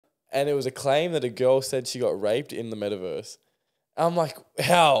and it was a claim that a girl said she got raped in the metaverse. I'm like,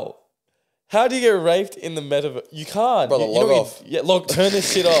 how? How do you get raped in the metaverse? You can't. Brother, you log off. Turn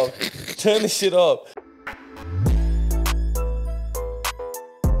this shit off. Turn this shit off.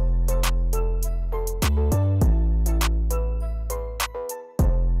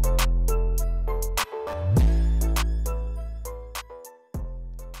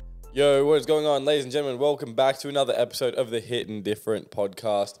 Yo, what is going on, ladies and gentlemen? Welcome back to another episode of the Hittin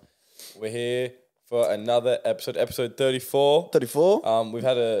podcast. We're here for another episode, episode 34. 34? We've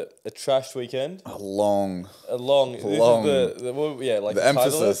had a trashed weekend. A long. This is the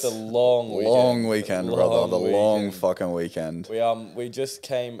emphasis. The long weekend. Long weekend, brother. The long fucking weekend. We just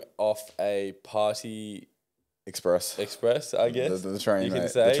came off a party Express, I guess. The train, you can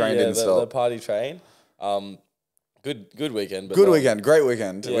mate. say. The train didn't stop. The party train. Good weekend. But weekend, great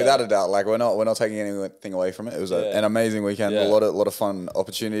weekend, yeah. without a doubt. Like we're not taking anything away from it. It was an amazing weekend. Yeah. A lot of fun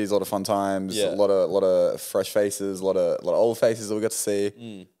opportunities, a lot of fun times, a lot of fresh faces, a lot of old faces that we got to see.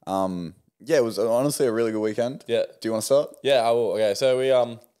 It was honestly a really good weekend. Yeah. Do you want to start? Yeah, I will. Okay, so we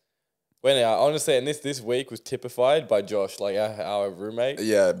went out, honestly, and this week was typified by Josh, like our roommate.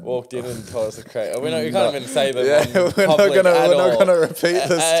 Yeah. Walked in and told us a crazy. We can't even say them. Yeah, we're not gonna repeat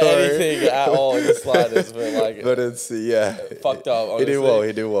the story. Anything at all in the slightest, but like. But it's fucked up. Honestly.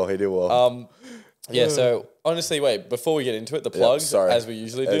 He did well. Yeah. So honestly, wait, before we get into it, the plugs, as we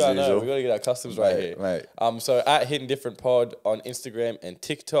usually do. I know we got to get our customs right here, mate. So at Hittin Different Pod on Instagram and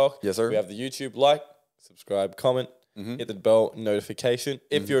TikTok. Yes, sir. We have the YouTube. Like, subscribe, comment. Hit the bell notification.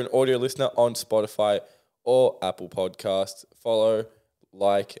 If you're an audio listener on Spotify or Apple Podcasts, follow,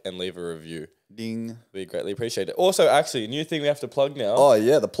 like, and leave a review. Ding. We greatly appreciate it. Also, actually, a new thing we have to plug now. Oh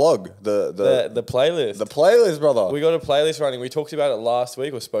yeah, the plug. The playlist. The playlist, brother. We got a playlist running. We talked about it last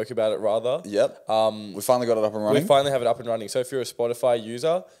week, or spoke about it rather. Yep. We finally got it up and running. We finally have it up and running. So if you're a Spotify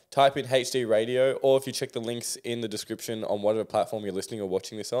user, type in HD Radio, or if you check the links in the description on whatever platform you're listening or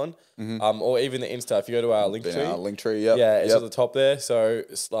watching this on, or even the Insta, if you go to our link tree. Our link tree, yep. Yeah, it's at the top there. So,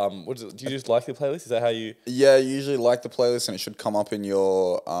 what is it? Do you just like the playlist? Is that how you? Yeah, you usually like the playlist, and it should come up in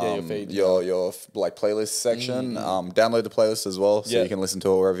your your feed, your like playlist section. Download the playlist as well, so you can listen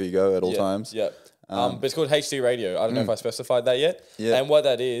to it wherever you go at all times. Yeah. But it's called HD Radio. I don't know if I specified that yet. Yeah. And what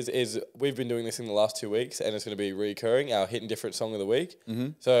that is we've been doing this in the last 2 weeks, and it's going to be recurring, our Hittin Different Song of the Week.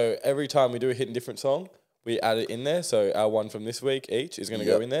 So every time we do a Hittin Different Song, we add it in there. So our one from this week each is going to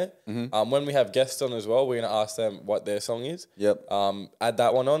go in there. When we have guests on as well, we're going to ask them what their song is. Yep. Add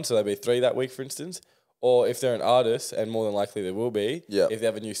that one on. So there'll be 3 that week, for instance. Or if they're an artist, and more than likely there will be, if they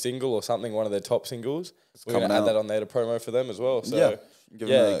have a new single or something, one of their top singles, we're going to add that on there to promo for them as well. So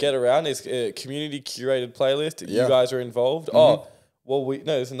get around. It's a community curated playlist. You guys are involved.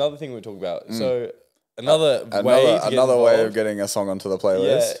 There's another thing we're talking about. So another way of getting a song onto the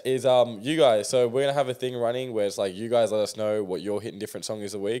playlist is you guys. So we're gonna have a thing running where it's like you guys let us know what your Hittin Different song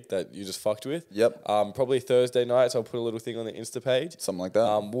is a week that you just fucked with. Yep. Probably Thursday nights I'll put a little thing on the Insta page, something like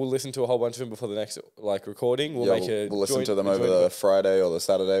that. We'll listen to a whole bunch of them before the next recording. We'll listen to them over the Friday or the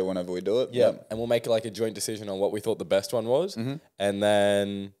Saturday whenever we do it. Yeah, and we'll make like a joint decision on what we thought the best one was, and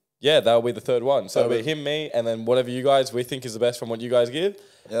then. Yeah, that'll be the third one. So it'll be him, me, and then whatever you guys we think is the best from what you guys give.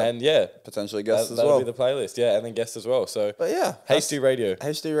 Yeah. And potentially guests as that'll well. That'll be the playlist, and then guests as well. So but HD Radio.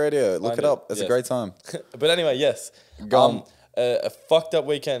 HD Radio. Look it up. It's a great time. But anyway, yes. A fucked up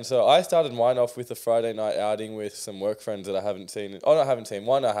weekend. So I started mine off with a Friday night outing with some work friends that I haven't seen. Oh, no, I haven't seen.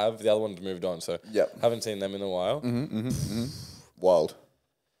 One I have, the other one's moved on. So haven't seen them in a while. Wild.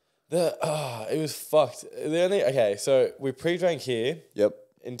 It was fucked. So we pre-drank here. Yep.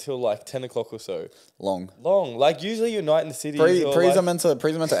 Until like 10 o'clock or so. Long. Like usually your night in the city. Pre's are meant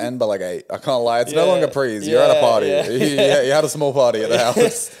to end by like 8. I can't lie. It's no longer pre's. You're at a party. You had a small party at the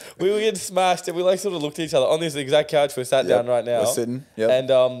house. We were getting smashed, and we like sort of looked at each other on this exact couch. We're sat down right now. We're sitting. Yep. And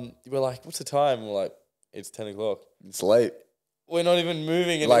we're like, "What's the time?" And we're like, "It's 10 o'clock." It's late. We're not even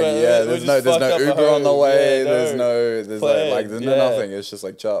moving. Like there's no Uber on the way. There's no nothing. It's just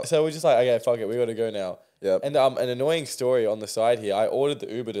like chop. So we're just like, okay, fuck it. We got to go now. Yep. And an annoying story on the side here. I ordered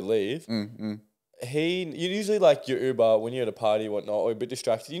the Uber to leave. You usually like your Uber when you're at a party, whatnot, or a bit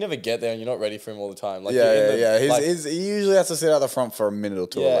distracted. You never get there and you're not ready for him all the time. Like he usually has to sit out the front for a minute or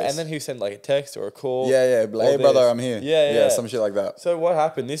two. Yeah, and then he send like a text or a call. Hey brother, I'm here. Yeah, some shit like that. So what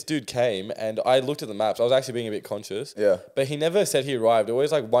happened? This dude came and I looked at the maps. I was actually being a bit conscious. Yeah. But he never said he arrived.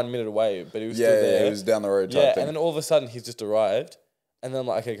 Always like 1 minute away, but he was still there. Yeah, he was down the road type thing. And then all of a sudden he's just arrived, and then I'm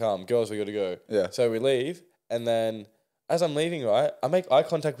like, okay, calm, girls, we got to go. Yeah. So we leave, and then. As I'm leaving, right, I make eye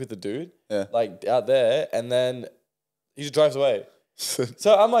contact with the dude, like out there, and then he just drives away. So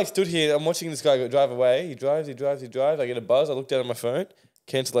I'm like stood here, I'm watching this guy drive away. He drives. I get a buzz. I look down at my phone.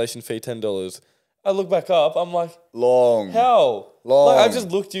 cancellation fee $10. I look back up. I'm like, long. How? Long. Like, I've just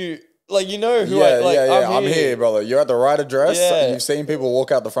looked you. Like, you know who I'm here, brother. You're at the right address. Yeah. You've seen people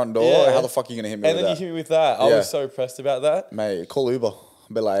walk out the front door. Yeah. How the fuck are you going to hit me with that? And then you hit me with that. I was so pressed about that. Mate, call Uber.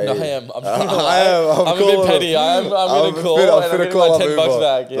 Be like, no, I am. I'm a bit petty. I'm going to call and I'm going to my $10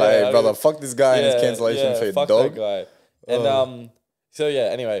 back. Yeah, like, brother, fuck this guy and his cancellation fee, fuck dog. That guy. And so yeah,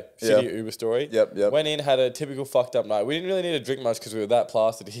 anyway, shitty Uber story. Yep. Went in, had a typical fucked up night. We didn't really need to drink much because we were that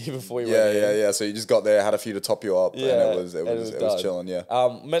plastered here before we went in. Yeah. So you just got there, had a few to top you up, and it was chilling. Yeah.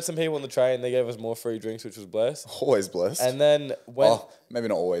 Met some people on the train. They gave us more free drinks, which was blessed. Always blessed. And then maybe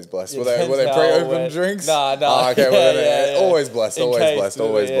not always blessed. Were they pre-open drinks? Nah. Okay, well, always blessed.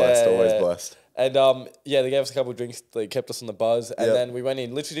 Always blessed. And they gave us a couple of drinks. They kept us on the buzz, and then we went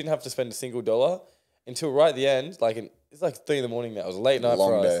in. Literally didn't have to spend a single dollar until right at the end. It's like 3 a.m. now. It was a late night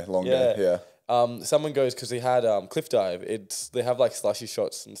for us. Long day. Yeah. Someone goes because they had cliff dive. They have like slushy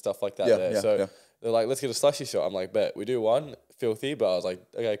shots and stuff like that there. So they're like, let's get a slushy shot. I'm like, bet we do one. Filthy, but I was like,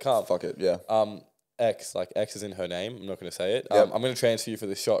 okay, calm. Fuck it. Yeah. X is in her name. I'm not going to say it. I'm going to transfer you for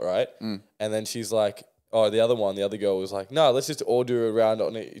this shot, right? And then she's like, the other girl was like, no, let's just all do a round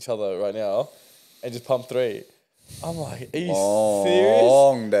on each other right now and just pump 3. I'm like, are you serious?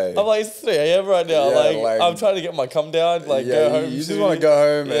 Long day. I'm like, it's 3 a.m. right now. I'm trying to get my come down, go home. You just want to go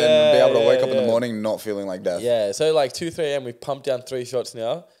home and be able to wake up in the morning not feeling like death. Yeah, so 2, 3 a.m. we pumped down 3 shots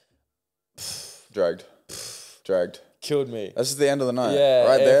now. Dragged. Killed me. That's just the end of the night. Yeah.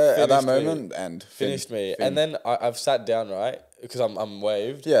 Right there at that moment and finished me. And then I've sat down, right? Because I'm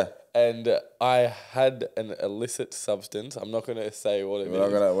waved. Yeah. And I had an illicit substance. I'm not going to say what it is. We're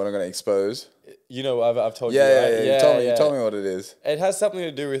not going to expose. You know, I've told you, right? Yeah. You told me what it is. It has something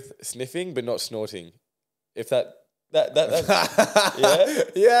to do with sniffing, but not snorting. If that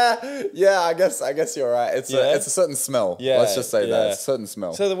yeah. I guess you're right. It's a certain smell. Yeah. Let's just say that. It's a certain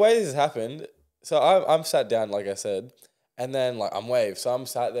smell. So the way this has happened, so I'm sat down, like I said, and then I'm waved. So I'm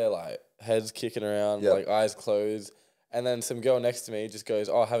sat there heads kicking around, eyes closed. And then some girl next to me just goes,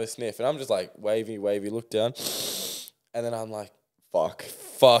 oh, have a sniff. And I'm just wavy, look down. And then I'm like, fuck.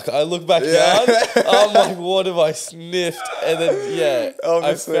 I look back down. I'm like, what have I sniffed? And then,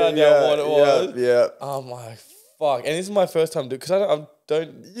 obviously, I found out what it was. Yeah. I'm like, fuck. And this is my first time because I'm not a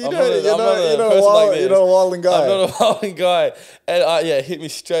wilding guy. I'm not a wilding guy. And it hit me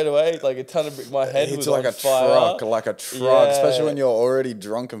straight away. Like a ton of brick. My head was on fire. Like a truck. Especially when you're already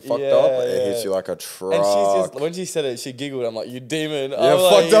drunk and fucked up. It hits you like a truck. And when she said it, she giggled. I'm like, you demon. Yeah,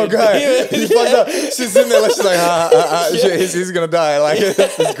 fucked up guy. You fucked up. She's sitting there, she's like, he's going to die. Like,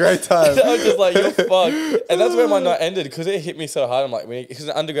 it's a great time. I was just like, you're fucked. And that's where my night ended because it hit me so hard. I'm like, because it's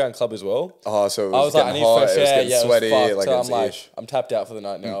an underground club as well. Oh, so it was getting hot. It was getting sweaty. So I'm like, I'm tapped out for the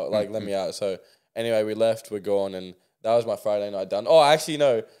night now. Let me out. So anyway, we left, we're gone, and that was my Friday night done. Oh, actually,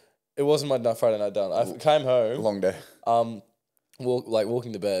 no, it wasn't my Friday night done. I came home. Long day.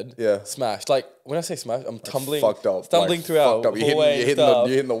 Walking to bed. Yeah. Smashed. When I say smashed, I'm tumbling. Fucking fucked up. Stumbling throughout. You're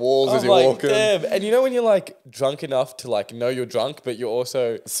hitting the walls as you're walking. Damn. And you know when you're drunk enough to know you're drunk, but you're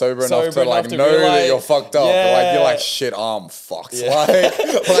also sober enough to know that you're fucked up. Yeah. You're like, shit, I'm fucked. Yeah.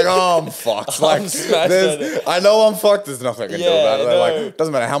 I'm fucked. I'm smashed. I know I'm fucked. There's nothing I can do about it. No.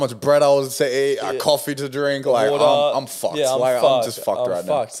 Doesn't matter how much bread I was to eat, coffee to drink. I'm fucked. Yeah, I'm just fucked right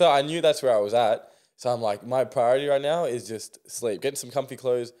now. So I knew that's where I was at. So I'm like, my priority right now is just sleep, get some comfy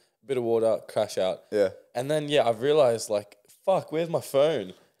clothes, a bit of water, crash out. Yeah. And then, I've realized, fuck, where's my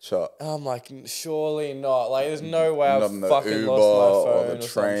phone? Shut. I'm like, surely not. There's no way I've fucking Uber lost my phone or the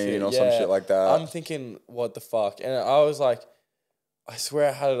train or some shit like that. I'm thinking, what the fuck? And I was like, I swear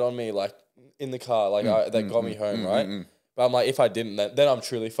I had it on me, in the car, that got me home, right? But I'm like, if I didn't, then I'm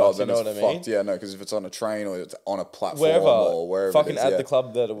truly fucked. You know what I mean? Fucked. Yeah, no, because if it's on a train or it's on a platform or wherever fucking it is, at the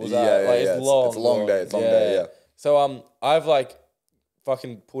club that it was at. It's long. It's a long day. It's a long day, yeah. So I've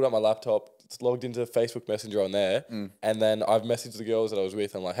fucking pulled up my laptop, logged into Facebook Messenger on there, and then I've messaged the girls that I was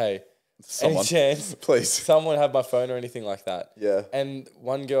with. I'm like, hey, any chance, please, someone have my phone or anything like that? Yeah. And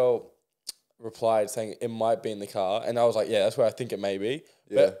one girl replied saying it might be in the car, and I was like, yeah, that's where I think it may be.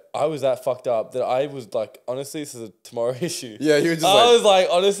 Yeah. But I was that fucked up that I was like, honestly, this is a tomorrow issue. Yeah, you were just I was like,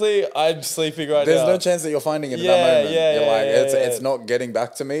 honestly, I'm sleeping right now. There's no chance that you're finding it in that moment. It's not getting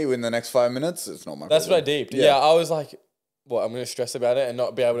back to me in the next 5 minutes. It's not my That's problem. what I deeped. Yeah, I was like, I'm going to stress about it and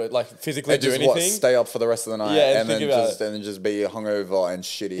not be able to physically do anything. Stay up for the rest of the night and then just be hungover and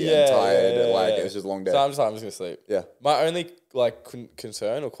shitty and tired. It's just a long day. So I'm just going to sleep. Yeah. My only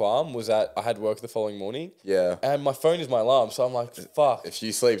concern or qualm was that I had work the following morning. Yeah. And my phone is my alarm, so I'm like, fuck. If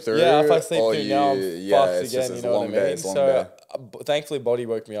you sleep through, if I sleep through now, I'm fucked again. You know what I mean? It's a long day. Thankfully, body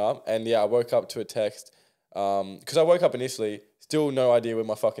woke me up, and I woke up to a text. Because I woke up initially, Still no idea where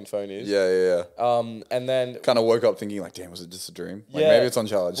my fucking phone is. Yeah. And then kind of woke up thinking like, damn, was it just a dream? Like maybe it's on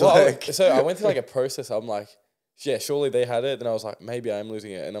charge. Well, so I went through like a process. I'm like, yeah, surely they had it. Then I was like, maybe I am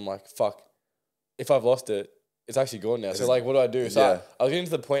losing it. And I'm like, fuck, if I've lost it, it's actually gone now. So like, what do I do? So I was getting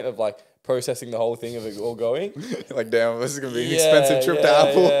to the point of like processing the whole thing of it all going. Like, damn, this is going to be an expensive trip to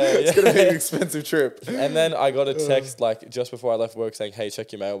Apple. It's going to be an expensive trip. And then I got a text like just before I left work saying, hey,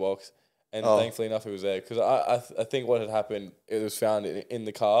 check your mailbox. And thankfully enough, it was there. Because I think what had happened, it was found in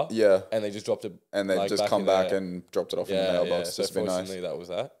the car. Yeah. And they just dropped it. And they just come back and dropped it off in the mailbox. So fortunately, that was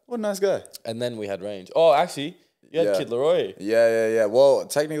that. What a nice guy. And then we had range. Oh, actually, you had Kid Laroi. Yeah. Well,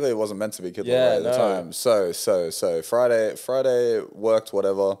 technically, it wasn't meant to be Kid Laroi at the time. So Friday worked,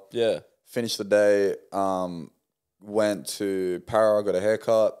 whatever. Yeah. Finished the day, went to Para, got a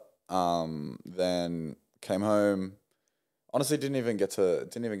haircut, then came home. Honestly, didn't even get to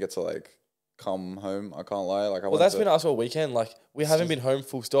like come home. I can't lie. Like, that's been us all weekend. Like, we haven't been home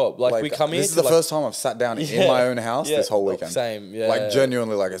full stop. Like we come here. This is the first time I've sat down in my own house this whole weekend. Same. Yeah. Like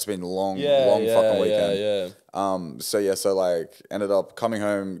genuinely, like it's been long fucking weekend. So like ended up coming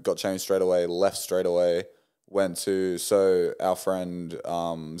home, got changed straight away, left straight away. Went to our friend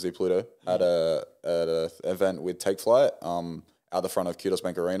Z Pluto had a event with Take Flight out the front of Kudos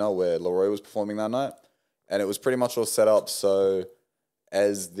Bank Arena where Laroi was performing that night, and it was pretty much all set up so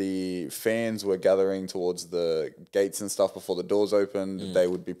as the fans were gathering towards the gates and stuff before the doors opened, they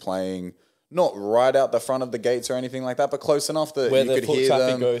would be playing not right out the front of the gates or anything like that, but close enough that where you could hear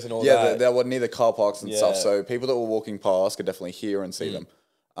them. Goes and all that. There were near the car parks and stuff, so people that were walking past could definitely hear and see them.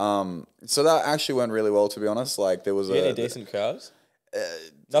 So that actually went really well, to be honest. Like there was any decent crowds.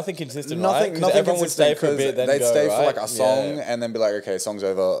 Nothing consistent, nothing, right? Nothing everyone would stay for a bit, then they'd stay for like a song, yeah. and then be like, okay, song's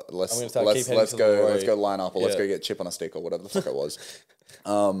over. Let's go line up, or let's go get chip on a stick, or whatever the fuck it was.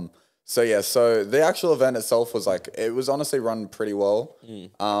 So the actual event itself was like, it was honestly run pretty well.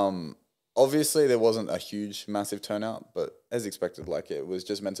 Obviously there wasn't a huge, massive turnout, but as expected, like it was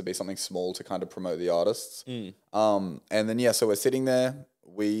just meant to be something small to kind of promote the artists. And then so we're sitting there.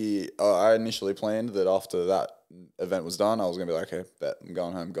 I initially planned that after that event was done, I was gonna be like, okay, bet I'm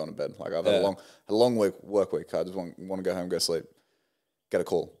going home, going to bed. Like I've had a long work week. I just want to go home, go sleep. Get a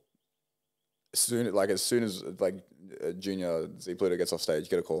call. As soon as Junior Z Pluto gets off stage,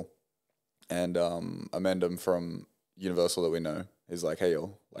 get a call, and Amendum from Universal that we know is like, hey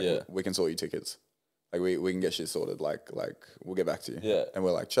yo, we can sort you tickets. Like we can get shit sorted. Like we'll get back to you. Yeah. And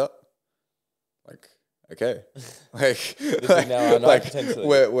we're like, shut. Like. Okay, we're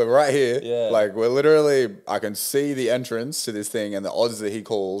right here. Yeah. Like we're literally, I can see the entrance to this thing, and the odds that he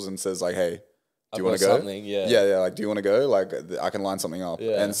calls and says like, "Hey, do you want to go?" Yeah. Like, do you want to go? Like, I can line something up.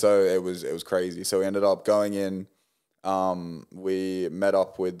 Yeah. And so it was crazy. So we ended up going in. We met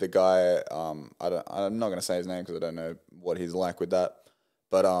up with the guy. I'm not gonna say his name because I don't know what he's like with that.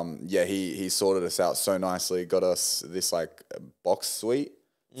 But he sorted us out so nicely. Got us this like box suite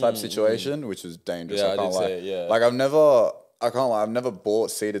type situation, which was dangerous. Yeah, I can't lie. Like I can't lie. I've never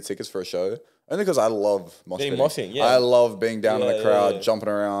bought seated tickets for a show. Only because I love moshing. Yeah. I love being down in the crowd, jumping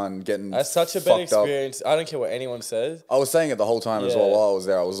around, getting That's such a better experience. I don't care what anyone says. I was saying it the whole time as well while I was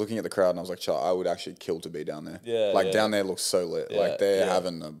there. I was looking at the crowd and I was like, I would actually kill to be down there. Yeah. Down there looks so lit. Like they're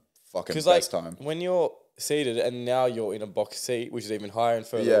having a fucking best time. When you're seated and now you're in a box seat, which is even higher and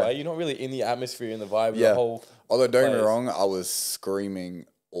further away, you're not really in the atmosphere and the vibe of the whole Although don't get me wrong, I was screaming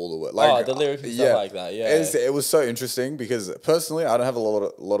all the way. Like, the lyrics and stuff like that, It was so interesting because personally, I don't have a lot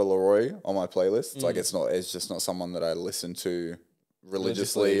of Laroi on my playlist. Like, it's just not someone that I listen to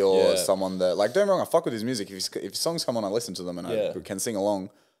religiously or someone that, like, don't get me wrong, I fuck with his music. If songs come on, I listen to them and I can sing along.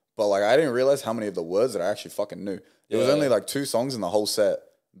 But, like, I didn't realize how many of the words that I actually fucking knew. There was only, like, 2 songs in the whole set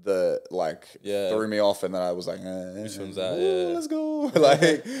that, like, threw me off, and then I was like, which one's that? Let's go.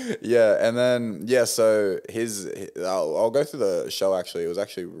 Like, and then, so I'll go through the show, actually. It was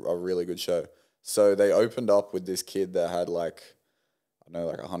actually a really good show. So they opened up with this kid that had, like, I don't know,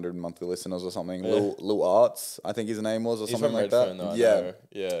 like 100 monthly listeners or something. Lil Arts, I think his name was, or he's something like Redfern, that.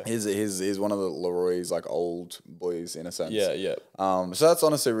 Yeah. He's one of the Laroi's, like, old boys, in a sense. Yeah. So that's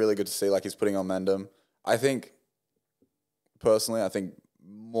honestly really good to see. Like, he's putting on Mendham. Personally, I think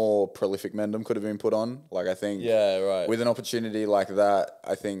more prolific Mendham could have been put on. Like, I think with an opportunity like that,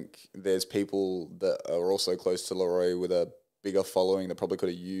 I think there's people that are also close to Laroi with a bigger following that probably could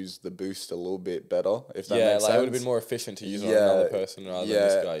have used the boost a little bit better, if that makes sense. It would have been more efficient to use on another person rather than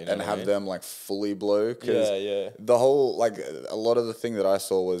this guy, and have them like fully blow. The whole, like, a lot of the thing that I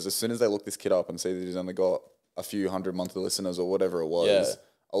saw was as soon as they look this kid up and see that he's only got a few hundred monthly listeners or whatever it was,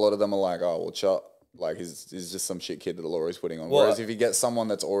 a lot of them are like, oh, well, Like he's just some shit kid that Laroi's putting on. Whereas if you get someone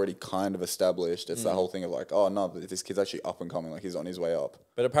that's already kind of established, it's that whole thing of like, oh no, but this kid's actually up and coming. Like he's on his way up.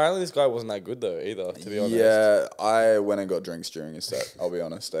 But apparently this guy wasn't that good though either, to be honest. Yeah, I went and got drinks during his set. I'll be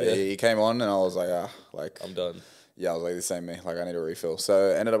honest. He came on and I was like, I'm done. Yeah, I was like, this ain't me. Like I need a refill.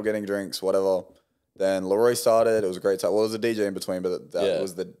 So ended up getting drinks, whatever. Then Laroi started. It was a great time. Well, there was a DJ in between, but that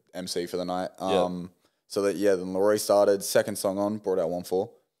was the MC for the night. So then Laroi started. Second song on, brought out 1-4.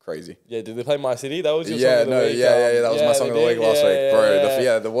 Crazy. Yeah, did they play My City? That was your song of the week. That was my song of the week last week,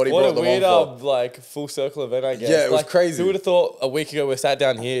 bro. The what he brought the 1-4. What a weird, like, full circle event, I guess. Yeah, it was crazy. Who would have thought a week ago we sat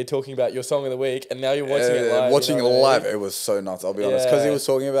down here talking about your song of the week, and now you're watching it live? Watching it live, it was so nuts, I'll be honest. Because he was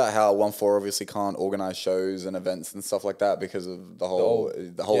talking about how 1-4 obviously can't organize shows and events and stuff like that because of the whole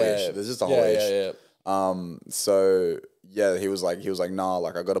ish. There's just a whole ish. So yeah, he was like, nah,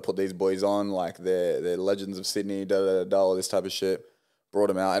 like I got to put these boys on, like they're legends of Sydney, all this type of shit. Brought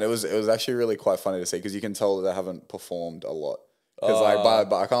him out, and it was actually really quite funny to see because you can tell that they haven't performed a lot. Because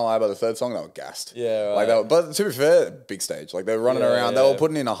but I can't lie, by the third song they were gassed. Yeah, right. But to be fair, big stage. Like they were running around, they were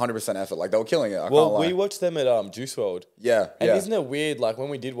putting in 100% effort. Like they were killing it. I can't lie. We watched them at Juice WRLD. Yeah, and isn't it weird? Like when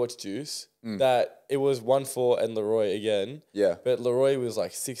we did watch Juice, that it was 1-4 and Laroi again. Yeah, but Laroi was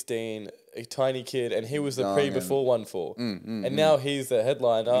like 16. A tiny kid, and he was the before 1-4, and now he's the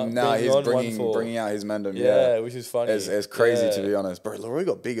headliner. Now he's bringing out his Mendham. Yeah, which is funny. It's crazy to be honest. Bro, Laroi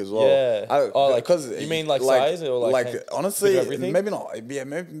got big as well. Yeah, because you mean like size or like honestly, maybe not. Yeah,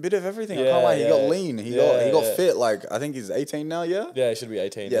 maybe a bit of everything. I can't lie. He got lean. He got fit. Like I think he's 18 now. Yeah. Yeah, he should be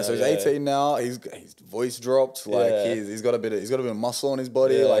 18. Yeah, so he's 18 now. His voice dropped. Like he's got a bit of muscle on his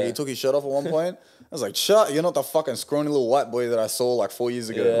body. Like he took his shirt off at one point. I was like, shut! You're not the fucking scrawny little white boy that I saw like 4 years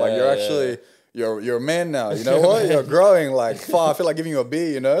ago. Like you're actually. You're a man now, you know what? You're growing, like, fuck, I feel like giving you a beer,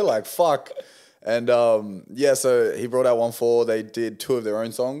 you know? Like, fuck. And, so he brought out 1-4. They did 2 of their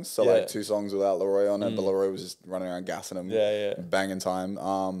own songs. So, like, 2 songs without Laroi on it. But Laroi was just running around gassing them. Banging time.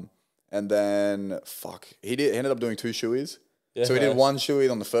 And then, he ended up doing 2 shoeys. Yeah, so he did 1 shoey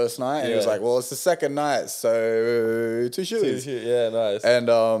on the first night, and he was like, well, it's the second night, so 2 shoeys. Yeah, nice. And,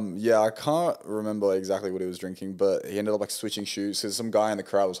 I can't remember exactly what he was drinking, but he ended up, like, switching shoes, because some guy in the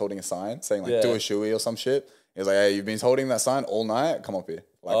crowd was holding a sign saying, like, do a shoey or some shit. He was like, hey, you've been holding that sign all night? Come up here.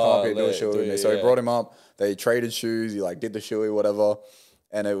 Like, come up here, do a shoey with me. So he brought him up. They traded shoes. He, like, did the shoey, whatever.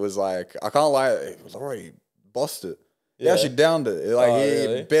 And it was like, I can't lie, Laroi bossed it. He actually downed it. Like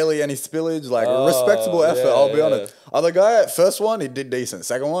he barely any spillage. Like respectable effort. I'll be honest. Other guy, first one he did decent.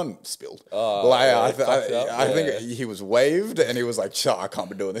 Second one spilled. I think he was waved and he was like, "Shut! I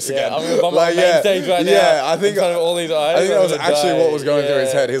can't be doing this again." I'm on main stage right now. I think in front of all these eyes. I think that was actually what was going through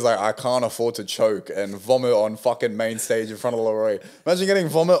his head. He's like, "I can't afford to choke and vomit on fucking main stage in front of Laroi." Imagine getting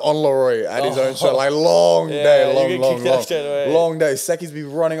vomit on Laroi at his own show. Like long day, long day. Seckies be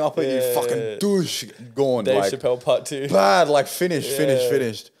running up at you, fucking douche, gone. Dave Chappelle part 2. Bad, like finished. So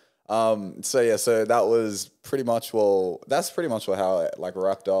that was pretty much that's pretty much how it like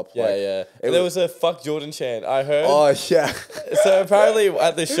wrapped up. There was a fuck Jordan chant, I heard. Oh yeah. So apparently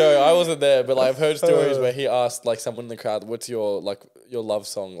at the show, I wasn't there, but like I've heard stories where he asked like someone in the crowd, "What's your love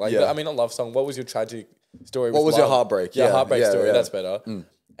song?" Like I mean not love song. What was your tragic story? What was your heartbreak? Yeah, heartbreak story. Yeah. That's better.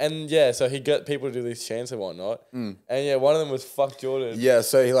 And so he got people to do these chants and whatnot. And one of them was fuck Jordan. Yeah,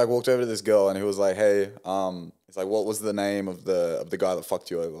 so he like walked over to this girl and he was like, "Hey, it's like, what was the name of the guy that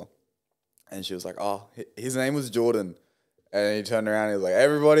fucked you over?" And she was like, "Oh, his name was Jordan." And he turned around and he was like,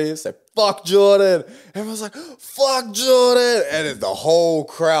 "Everybody say fuck Jordan." Everyone's like, "Fuck Jordan." And the whole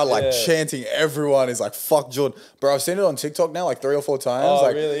crowd like chanting, everyone is like, "Fuck Jordan." Bro, I've seen it on TikTok now like 3 or 4 times. Oh,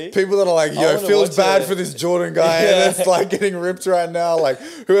 like really? People that are like, "Yo, it feels bad for this Jordan guy." And it's like getting ripped right now. Like,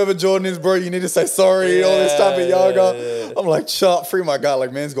 whoever Jordan is, bro, you need to say sorry, all this type of yaga. I'm like, "Shut, free my guy."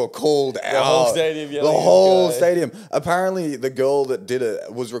 Like, man's got called out. The whole stadium yelling. The whole stadium. Apparently, the girl that did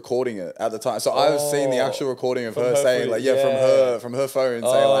it was recording it at the time. So I've seen the actual recording of her saying, like, from her phone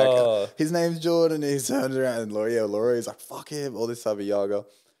saying, like, his name's Jordan. He turns around and Laurie's like, "Fuck him," all this type of yaga.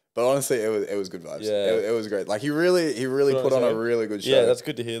 But honestly, it was good vibes. Yeah. It was great. Like he really put on a really good show. Yeah, that's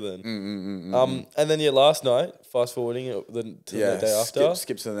good to hear then. And then last night, fast forwarding to the day after.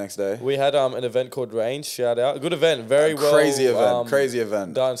 Skip to the next day. We had an event called Range. Shout out, a good event, very crazy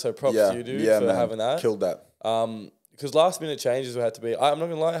event done. So props to you, dude, for having that. Killed that. Because last minute changes had to be. I'm not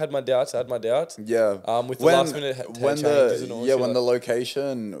gonna lie, I had my doubts. Yeah. With the last minute changes and all. Yeah, when the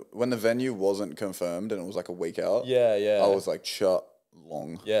location, when the venue wasn't confirmed and it was like a week out. Yeah. I was like, shut.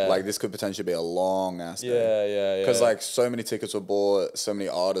 Long. Yeah. Like this could potentially be a long ass day. Yeah. Because like so many tickets were bought, so many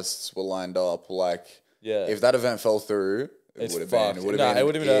artists were lined up. Like if that event fell through, it would have been. It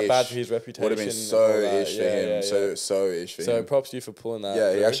would have been bad for his reputation. Would have been so ish for him. So ish for him. So props to you for pulling that.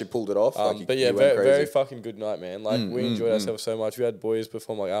 Yeah, he actually pulled it off. But yeah, very fucking good night, man. Like we enjoyed ourselves so much. We had boys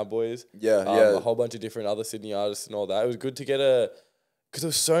perform like our boys. Yeah. A whole bunch of different other Sydney artists and all that. It was good to get because there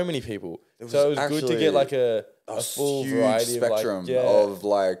was so many people. So it was good to get like a full variety spectrum of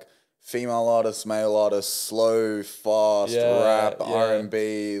like female artists, male artists, slow, fast, rap,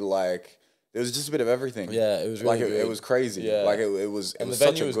 R&B, like. It was just a bit of everything. Yeah, it was really good. It was crazy. Yeah. Like it was and the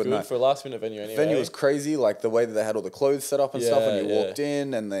such venue a was good night. For a last minute venue anyway. The venue was crazy, like the way that they had all the clothes set up and stuff, and you walked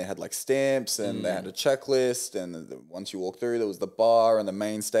in and they had like stamps and they had a checklist, and once you walked through there was the bar and the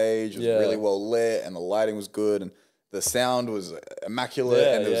main stage was really well lit and the lighting was good and the sound was immaculate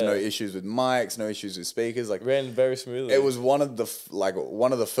and there was no issues with mics, no issues with speakers. Like ran very smoothly. It was one of the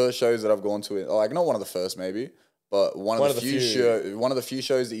first shows that I've gone to, like not one of the first maybe. But one of the few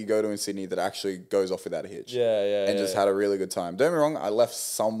shows that you go to in Sydney that actually goes off without a hitch. And just had a really good time. Don't get me wrong, I left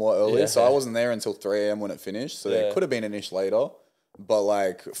somewhat early, so I wasn't there until 3 a.m. when it finished. So there could have been an ish later. But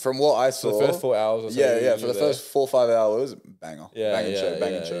like from what I saw, for the first 4 hours or so. For the first 4 or 5 hours, banger.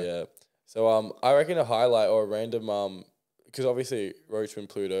 Banging show. So I reckon a highlight or a random because obviously Roachman,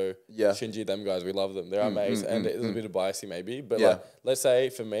 Pluto, Shinji, them guys, we love them. They're our mates, and there's a bit of biasy maybe. But like, let's say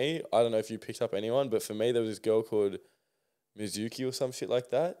for me, I don't know if you picked up anyone, but for me, there was this girl called Mizuki or some shit like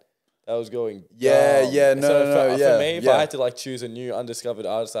that. That was going For me, if I had to like choose a new undiscovered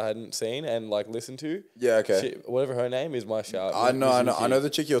artist I hadn't seen and like listened to, whatever her name is, my shout. I know the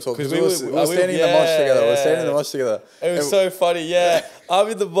chick you're talking. Because we were standing in the mosh together. We were standing in the mosh together. It was so funny. Yeah, I'm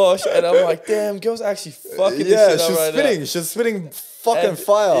in the mosh and I'm like, damn, girl's actually fucking. This shit up right now. She's spitting fucking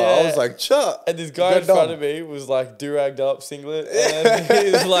fire. I was like, chuh. And this guy in front of me was like do-ragged up singlet, and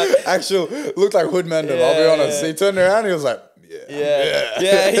he was like, looked like Hood Mandem. I'll be honest. He turned around. He was like. He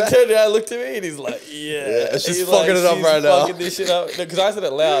turned around, looked at me, and he's like, she's fucking it up right now. Fucking this shit up. Because I said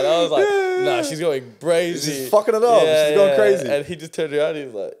it loud. I was like, nah, she's going crazy. She's fucking it up. She's going crazy. And he just turned around, and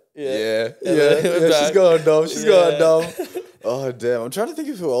he's like, she's going dumb. She's going dumb. Oh, damn. I'm trying to think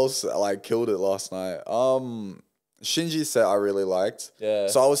of who else like killed it last night. Shinji's set I really liked. Yeah.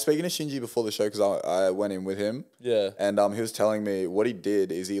 So I was speaking to Shinji before the show because I went in with him. Yeah. And he was telling me what he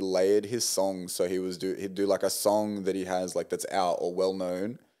did is he layered his songs. So he'd do like a song that he has like that's out or well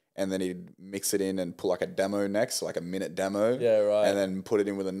known, and then he'd mix it in and put like a demo next, like a minute demo. Yeah, right. And then put it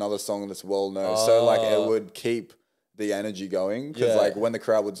in with another song that's well known. So like it would keep the energy going because like when the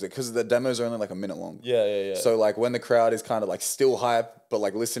crowd would, because the demos are only like a minute long. Yeah. So like when the crowd is kind of like still hype but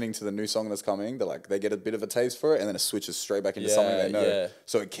like listening to the new song that's coming, they get a bit of a taste for it and then it switches straight back into something they know.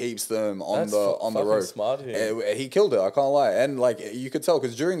 So it keeps them on the road. Smart of him. He killed it, I can't lie. And like you could tell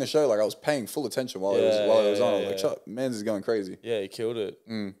because during the show like I was paying full attention while it was on. I was like, "Shut, man's is going crazy." Yeah, he killed it.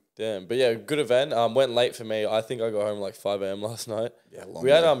 Damn. But yeah, good event. Went late for me. I think I got home like 5 a.m. last night. Yeah, long.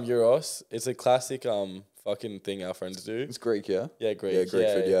 We had Euros. It's a classic fucking thing our friends do. It's Greek, yeah? Yeah, Greek. Yeah, Greek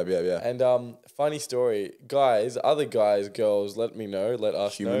food, yeah. And funny story, guys, other guys, girls, let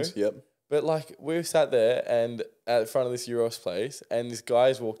us Humans, know. Yep. But like we sat there and at front of this Euros place, and this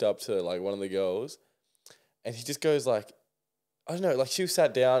guy's walked up to like one of the girls, and he just goes like, I don't know, like she was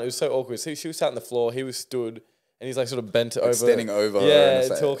sat down. It was so awkward. So she was sat on the floor. He was stood, and he's like sort of bent over, standing over her,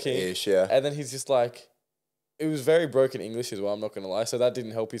 and talking. Ish, yeah. And then he's just like. It was very broken English as well, I'm not going to lie. So that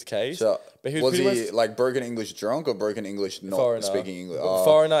didn't help his case. Sure. But was he like broken English drunk or broken English not foreigner. Speaking English?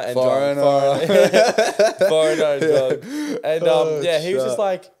 Foreigner and drunk. Foreigner and drunk. And he was just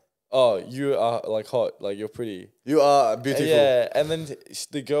like, oh, you are like hot, like you're pretty. You are beautiful. Yeah, and then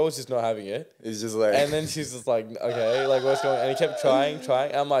the girl was just not having it. He's just like. And then she's just like, okay, like what's going on? And he kept trying.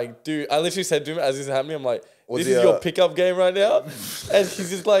 And I'm like, dude, I literally said to him as this is happening, I'm like, this is your pickup game right now? And he's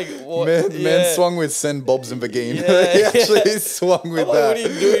just like, what? Man swung with send Bob's and Vagine. He actually swung with that. What are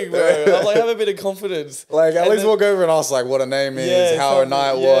you doing, bro? I'm like, have a bit of confidence. Like, at least walk over and ask, like, what her name is, how her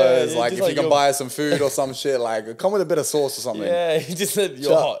night was, like, if you can buy her some food or some shit. Like, come with a bit of sauce or something. Yeah, he just said,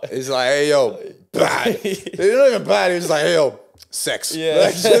 you're hot. He's like, hey, yo, bad. He's not even bad. He was just like, hey, yo, sex. Yeah.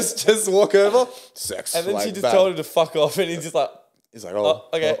 Like, just walk over, sex. And then like, she just told him to fuck off, and he's just like, he's like,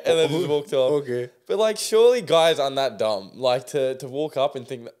 okay, and then just walked off. Okay. But like, surely guys aren't that dumb, like to walk up and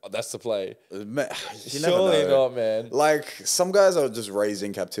think that's the play. Surely not, man. Like some guys are just raised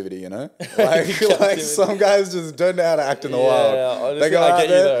in captivity, you know. Like some guys just don't know how to act in the wild. Honestly, they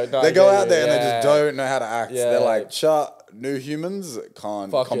go out there, and they just don't know how to act. Yeah. They're like, new humans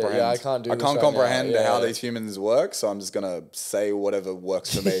can't comprehend. Yeah, I can't comprehend how these humans work, so I'm just gonna say whatever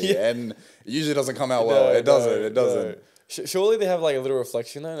works for me, and it usually doesn't come out well. It doesn't. Surely they have like a little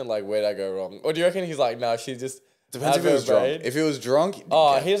reflection then and like, where'd I go wrong? Or do you reckon he's like, nah, she just Depends if he was drunk. If he was drunk, he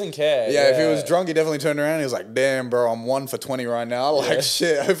doesn't care. Yeah, if he was drunk, he definitely turned around. He was like, "Damn, bro, I'm 1 for 20 right now. Like,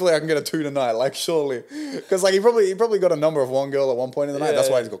 shit. Hopefully, I can get a 2 tonight. Like, surely, because like he probably got a number of one girl at one point in the night. That's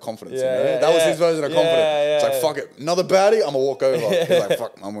why he's got confidence. You know? That was his version of confidence. It's like, fuck it, another baddie, I'm gonna walk over. He's like,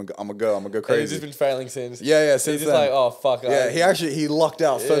 fuck, I'm gonna go crazy. He's just been failing since. Yeah, since he's then. Just like, oh fuck. Yeah, he lucked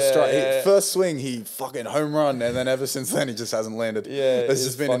out first strike. First swing, he fucking home run, and then ever since then, he just hasn't landed. Yeah, it's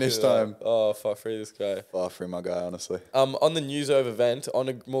just been an ish time. Oh fuck, free this guy. Free my guy, honestly. On the News Over event, on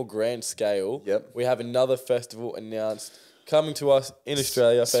a more grand scale, we have another festival announced coming to us in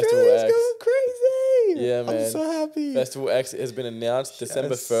Australia. Festival X. Going crazy. Yeah, man. I'm so happy. Festival X has been announced.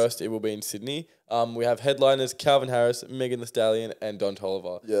 December 1st, it will be in Sydney. We have headliners Calvin Harris, Megan Thee Stallion, and Don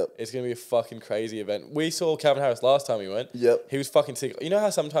Toliver. Yep. It's going to be a fucking crazy event. We saw Calvin Harris last time we went. Yep. He was fucking sick. You know how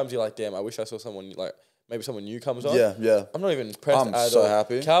sometimes you're like, damn, I wish I saw someone like... Maybe someone new comes on. Yeah. I'm not even impressed at all. I'm so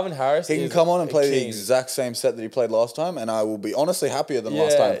happy. Calvin Harris. He can come on and play the exact same set that he played last time, and I will be honestly happier than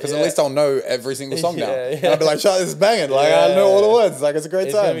last time because at least I'll know every single song now. And I'll be like, "Shut, this is banging!" Like I know all the words. Like it's a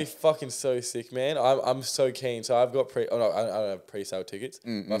great time. It's gonna be fucking so sick, man. I'm so keen. So I've got I don't have pre-sale tickets.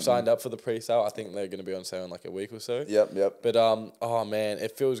 I've signed up for the pre-sale. I think they're gonna be on sale in like a week or so. Yep. But oh man,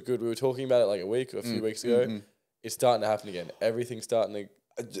 it feels good. We were talking about it like a few weeks ago. It's starting to happen again. Everything's starting to.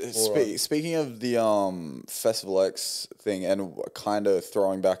 Speaking of the Festival X thing and kind of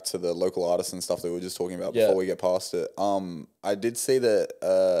throwing back to the local artists and stuff that we were just talking about before we get past it, I did see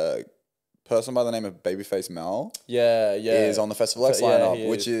that person by the name of Babyface Mal is on the Festival X lineup,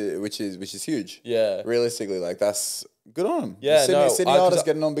 which is huge. Yeah, realistically, like that's good on him. Yeah, Sydney artists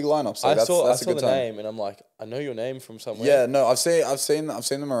getting on big lineups. So I saw the name and I'm like, I know your name from somewhere. Yeah, no, I've seen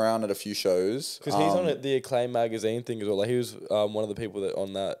them around at a few shows. Because he's on the Acclaim magazine thing as well. Like he was one of the people that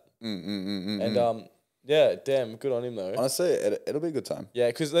on that. And yeah, damn, good on him though. Honestly, it'll be a good time. Yeah,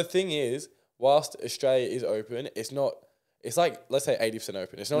 because the thing is, whilst Australia is open, it's not. It's like, let's say 80%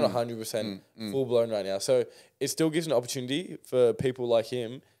 open. It's not 100% full blown right now. So it still gives an opportunity for people like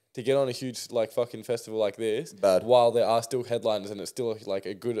him to get on a huge like fucking festival like this while there are still headliners and it's still like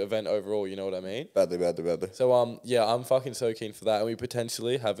a good event overall, you know what I mean? Badly. So yeah, I'm fucking so keen for that, and we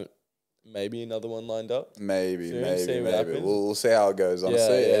potentially have maybe another one lined up. Maybe. We'll see how it goes.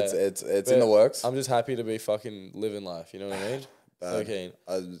 Honestly, it's in the works. I'm just happy to be fucking living life, you know what I mean? So keen.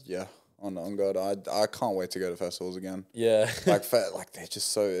 Yeah. On God, I can't wait to go to festivals again. Yeah, like they're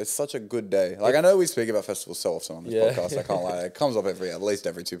just so. It's such a good day. Like I know we speak about festivals so often on this podcast. I can't lie. It comes up at least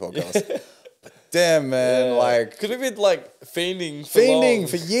every 2 podcasts. But damn, man, like because we've been like fiending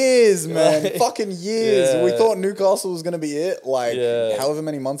for years, man, fucking years. We thought Newcastle was gonna be it, like however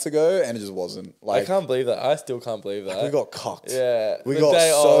many months ago, and it just wasn't. Like I can't believe that. I still can't believe that. Like, we got cocked. Yeah, we got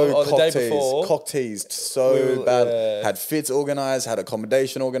so cock teased so bad. Had fits organized, had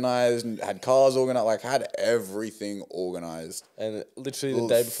accommodation organized, had cars organized, like had everything organized. And literally the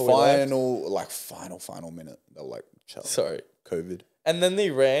day before final minute, they were like, sorry, COVID. And then they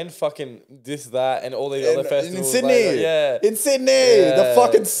ran fucking this, that, and all these other festivals. In Sydney. In Sydney. The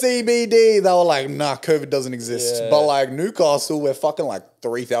fucking CBD. They were like, nah, COVID doesn't exist. But like Newcastle, where fucking like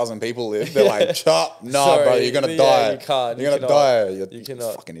 3,000 people live, they're like, sorry, bro, you're going to die. You can't. You're going to die. You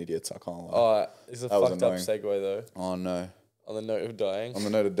cannot. Fucking idiots, I can't lie. Oh, it's a fucked up segue though. Oh, no. On the note of dying. On the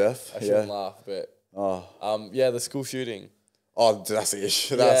note of death. I shouldn't laugh, but. The school shooting. Oh, that's the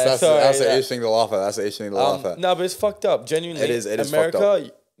issue. That's the issue thing to laugh at. No, but it's fucked up. Genuinely, it is America, fucked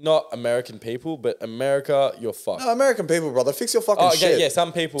up. Not American people, but America, you're fucked. No, American people, brother, fix your fucking shit. Yeah,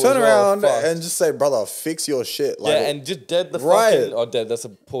 some people turn around and just say, brother, fix your shit. Like, and just dead the fucking. Oh, dead. That's a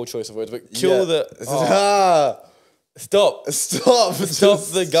poor choice of words, but kill the. Stop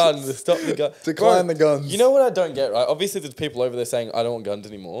the guns. Stop the guns. Decline the guns. You know what I don't get, right? Obviously, there's people over there saying, I don't want guns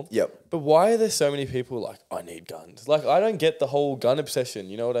anymore. Yep. But why are there so many people like, I need guns? Like, I don't get the whole gun obsession.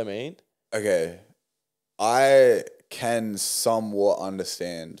 You know what I mean? Okay. I can somewhat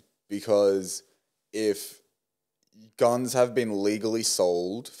understand because if guns have been legally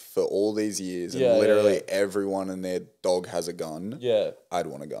sold for all these years and literally everyone and their dog has a gun, I'd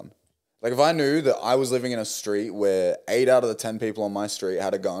want a gun. Like, if I knew that I was living in a street where 8 out of the 10 people on my street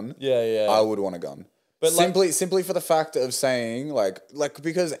had a gun, I would want a gun. But simply for the fact of saying,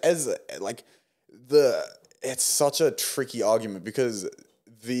 because it's such a tricky argument because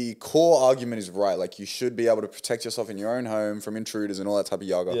the core argument is right. Like, you should be able to protect yourself in your own home from intruders and all that type of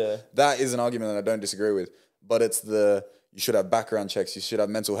yaga. Yeah. That is an argument that I don't disagree with. But it's you should have background checks. You should have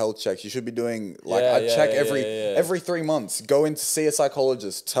mental health checks. You should be doing every 3 months. Go in to see a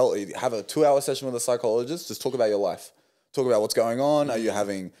psychologist. Have a 2-hour session with a psychologist. Just talk about your life. Talk about what's going on. Are you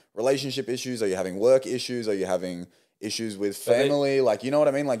having relationship issues? Are you having work issues? Are you having issues with family. Like, you know what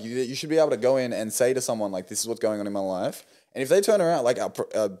I mean? Like, you should be able to go in and say to someone, like, this is what's going on in my life. And if they turn around, like,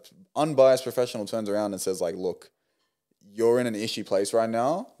 a unbiased professional turns around and says, like, look, you're in an issue place right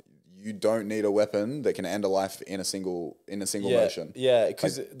now. You don't need a weapon that can end a life in a single motion. Yeah,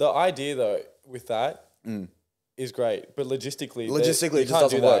 because the idea, though, with that is great. But logistically, it just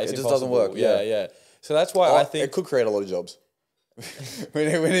doesn't work. It just doesn't work. Yeah. So that's why I think... It could create a lot of jobs. we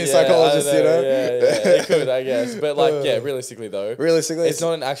need psychologists, you know? Yeah, it could, I guess. But, like, realistically, though. It's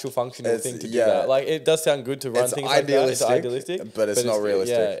not an actual functional thing to do that. Like, it does sound good to run things like that. It's idealistic. But it's not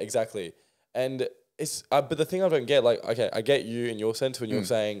realistic. Yeah, exactly. And it's... but the thing I don't get, like, okay, I get you in your sense when you're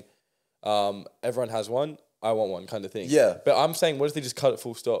saying everyone has one, I want one kind of thing. Yeah. But I'm saying, what if they just cut it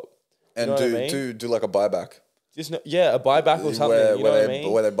full stop? And do like a buyback. Just a buyback or something. You know what I mean?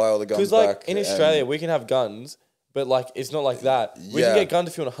 Where they buy all the guns back. Because, like, in Australia, we can have guns... But, like, it's not like that. We can get guns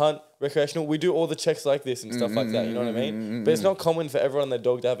if you want to hunt, recreational. We do all the checks like this and stuff like that. You know what I mean? But it's not common for everyone and their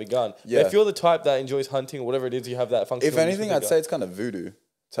dog to have a gun. Yeah. But if you're the type that enjoys hunting or whatever it is, you have that function. If anything, I'd say it's kind of voodoo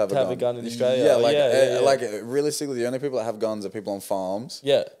to have a gun in Australia. Like, realistically, the only people that have guns are people on farms.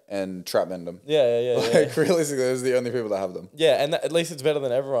 Yeah. And trap men them. Like, realistically, those are the only people that have them. Yeah, and at least it's better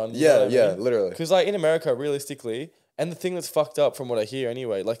than everyone. Literally. Because, like, in America, realistically, and the thing that's fucked up from what I hear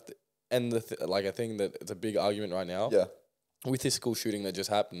anyway, like, like a thing that it's a big argument right now. Yeah. With this school shooting that just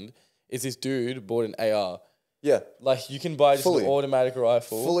happened, is this dude bought an AR. Yeah. Like, you can buy just an automatic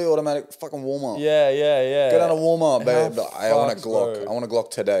rifle. Fully automatic, fucking Walmart. Yeah. Go down to Walmart, babe. I want a Glock. Bro. I want a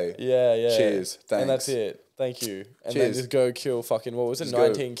Glock today. Yeah. Cheers. Thanks. And that's it. Thank you. And then just go kill fucking, what was it,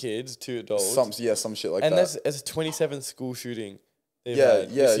 19 kids, 2 adults. Some shit like that. And that's a 27th school shooting.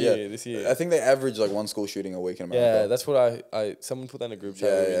 This year. I think they average like one school shooting a week in America. Yeah, that's what someone put that in a group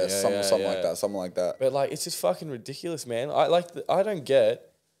chat. Something like that. But like, it's just fucking ridiculous, man. I don't get,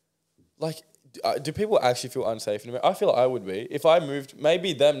 like, do people actually feel unsafe in America? I feel like I would be. If I moved,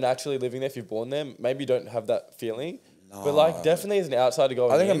 maybe them naturally living there, if you're born there, maybe you don't have that feeling. No. But like, definitely as an outsider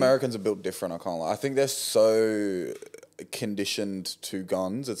going I think Americans are built different, I can't lie. I think they're so conditioned to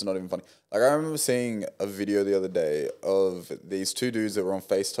guns, it's not even funny. Like, I remember seeing a video the other day of these 2 dudes that were on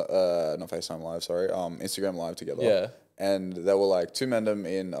Instagram Live together. Yeah. And they were like 2 men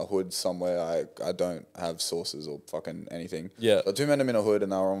in a hood somewhere. I don't have sources or fucking anything. Yeah. So 2 men in a hood,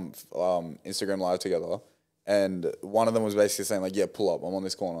 and they were on Instagram Live together. And one of them was basically saying like, yeah, pull up, I'm on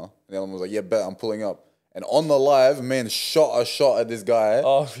this corner. And the other one was like, yeah, bet, I'm pulling up. And on the live, man shot a shot at this guy.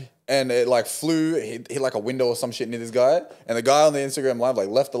 Oh. And it like flew, hit like a window or some shit near this guy. And the guy on the Instagram Live like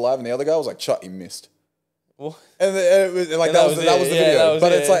left the live, and the other guy was like, shot, he missed. What? And it was like, that was the video.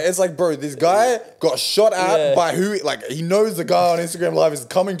 But it's like, bro, this guy got shot at by who? Like, he knows the guy on Instagram Live is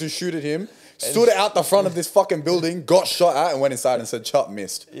coming to shoot at him. Stood out the front of this fucking building, got shot at, and went inside and said, "Chop,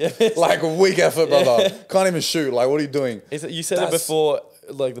 missed." Yeah. Like, weak effort, brother. Can't even shoot. Like, what are you doing? You said it before,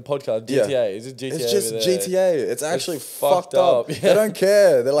 like the podcast, GTA. Yeah. Is it GTA? It's just GTA. It's actually fucked up. Yeah. They don't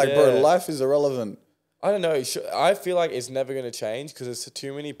care. They're like, bro, life is irrelevant. I don't know. I feel like it's never going to change because there's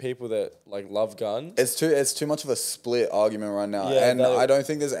too many people that like love guns. It's too much of a split argument right now. Yeah, and I don't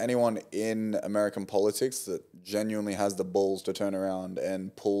think there's anyone in American politics that genuinely has the balls to turn around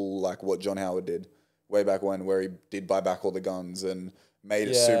and pull like what John Howard did way back when, where he did buy back all the guns and made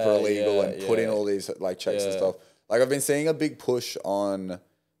it super illegal and put in all these like checks and stuff. Like, I've been seeing a big push on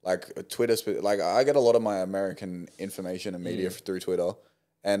like Twitter. Like, I get a lot of my American information and media through Twitter.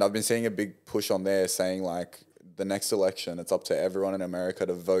 And I've been seeing a big push on there saying, like, the next election, it's up to everyone in America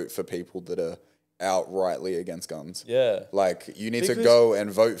to vote for people that are outrightly against guns. Yeah. Like, you need to go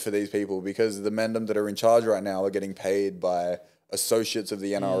and vote for these people because the men that are in charge right now are getting paid by associates of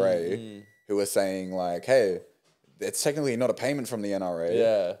the NRA who are saying, like, hey, it's technically not a payment from the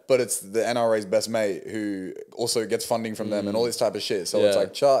NRA, but it's the NRA's best mate who also gets funding from them and all this type of shit. So it's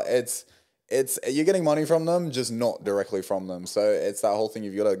like, it's you're getting money from them, just not directly from them. So it's that whole thing.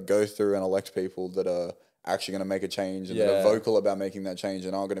 You've got to go through and elect people that are actually going to make a change and that are vocal about making that change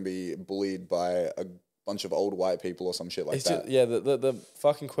and aren't going to be bullied by a bunch of old white people or some shit like that. The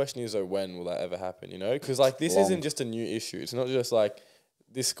fucking question is, though, when will that ever happen? You know, because like this isn't just a new issue. It's not just like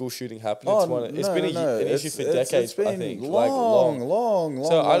this school shooting happened. It's been an issue for decades. It's been, I think, long.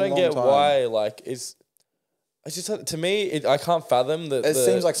 So I don't get why it's just, to me, I can't fathom that. It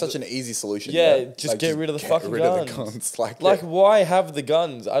seems like such an easy solution. Yeah, just get rid of the fucking guns. Like, why have the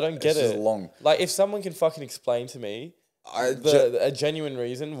guns? I don't get it. It's just long. Like, if someone can fucking explain to me a genuine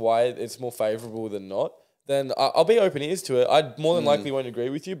reason why it's more favourable than not, then I'll be open ears to it. I more than likely won't agree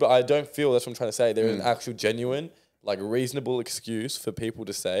with you, but I don't feel that's what I'm trying to say. There is an actual genuine, like, reasonable excuse for people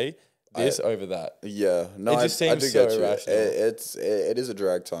to say, this over that. Yeah, no, it just I seems do so get you. irrational. It is a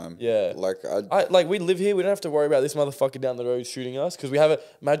drag time. Yeah, like we live here. We don't have to worry about this motherfucker down the road shooting us because we have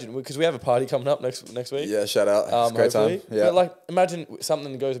a party coming up next week. Yeah, shout out. It's a great time. Yeah, but like imagine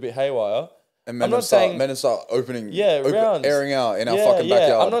something goes a bit haywire. And men start opening, rounds, airing out in our fucking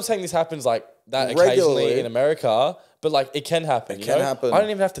backyard. I'm not saying this happens like that occasionally in America, but like it can happen. It can happen. I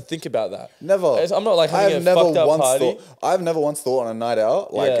don't even have to think about that. Never. I'm not like having a fucked up party. I've never once thought on a night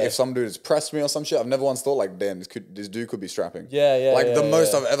out, like if some dude has pressed me or some shit, I've never once thought like, damn, this dude could be strapping. Like the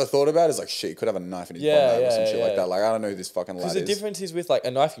most I've ever thought about is like, shit, he could have a knife in his bum bag or some shit like that. Like I don't know who this fucking lad is. Because the difference is with like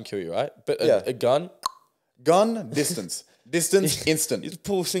a knife can kill you, right? But a gun, distance. Distance, instant. You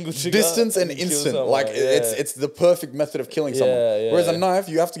pull single trigger. Distance and instant. Like it's the perfect method of killing someone. Whereas a knife,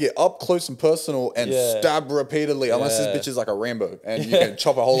 you have to get up close and personal and stab repeatedly, unless this bitch is like a Rambo and you can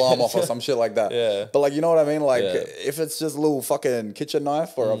chop a whole arm off or some shit like that. But like, you know what I mean? Like if it's just a little fucking kitchen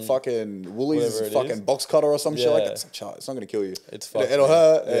knife or a fucking Woolies fucking box cutter or some shit like that, it's not gonna kill you. It'll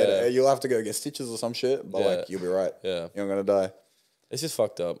hurt. And you'll have to go get stitches or some shit. But like, you'll be right. You're not gonna die. It's just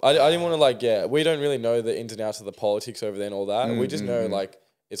fucked up. I didn't want to like, we don't really know the ins and outs of the politics over there and all that. We just know like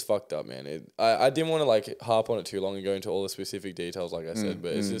it's fucked up, man. I didn't want to like harp on it too long and go into all the specific details, like I said,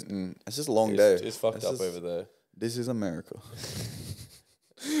 but it's just a long day. It's fucked up over there. This is America.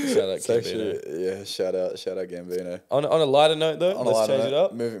 Shout out Gambino. Shout out Gambino. On a lighter note though, let's change it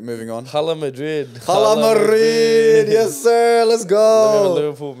up. Moving on. Hala Madrid. Hala Madrid, yes sir, let's go. We have a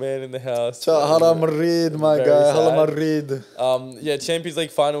Liverpool man in the house. Hala Madrid, my guy. Hala Madrid. Champions League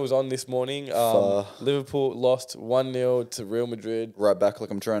final was on this morning. Liverpool lost 1-0 to Real Madrid. Right back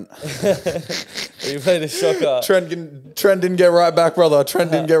like I'm Trent. You played a shocker. Trent didn't get right back, brother. Trent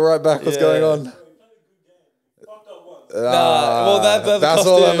didn't get right back. What's going on? That's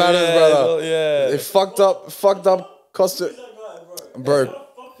all that matters, brother. It fucked up costume, bro.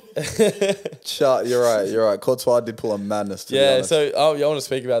 You're right. Courtois did pull a madness. To be honest. So I want to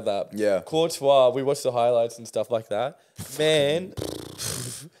speak about that. Yeah, Courtois. We watched the highlights and stuff like that. Man,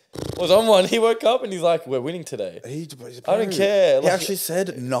 was on one. He woke up and he's like, "We're winning today." I don't care. He actually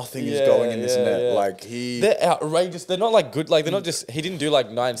said nothing is going in this net. Like they're outrageous. They're not like good. Like they're not just. He didn't do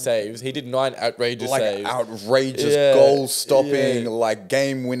like 9 saves. He did 9 outrageous saves. Outrageous goal stopping, like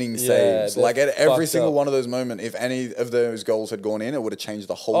game winning saves. Like at every single one of those moments, if any of those goals had gone in, it would have changed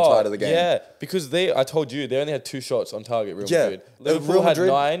the whole tide of the game. Yeah, because I told you, they only had 2 shots on target. Real Madrid. Liverpool had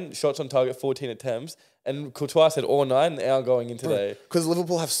 9 shots on target, 14 attempts. And Courtois said all 9 are going in today. Because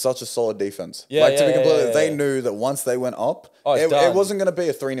Liverpool have such a solid defense. They knew that once they went up, it wasn't going to be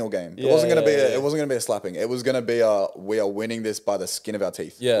a 3-0 game. It wasn't going to be a slapping. It was going to be we are winning this by the skin of our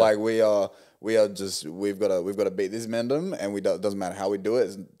teeth. Yeah. Like we've got to beat this Mendham, and it doesn't matter how we do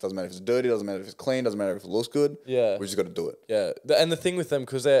it. It doesn't matter if it's dirty, doesn't matter if it's clean, doesn't matter if it looks good. Yeah. We just got to do it. Yeah. And the thing with them,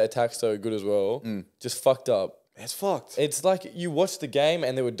 because their attack's so good as well, just fucked up. It's fucked. It's like you watched the game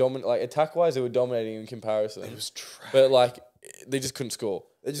and they were like attack-wise, they were dominating in comparison. It was trash. But like, they just couldn't score.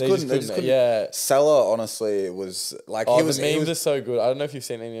 They just couldn't. Yeah. Salah, honestly, was like the memes are so good. I don't know if you've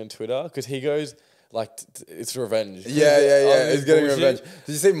seen any on Twitter because he goes like, it's revenge. Yeah. He's getting revenge.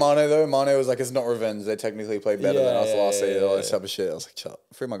 Did you see Mane though? Mane was like, it's not revenge. They technically played better than us last season. All this type of shit. I was like, shut up.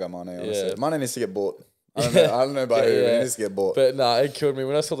 Free my guy Mane. Honestly, Mane needs to get bought. I don't know about who, but he needs to get bought. But it killed me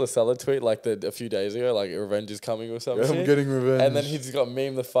when I saw the Salah tweet like a few days ago, like revenge is coming or something. I'm getting revenge. And then he just got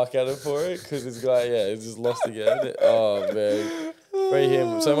memed the fuck out of for it because this guy, he's just lost again. Oh man, free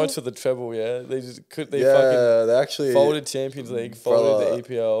him. So much for the treble. They just they actually folded Champions League, folded the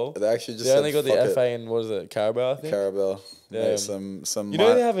EPL. They actually just only got the FA and what is it, Carabao? I think? Carabao. Yeah, some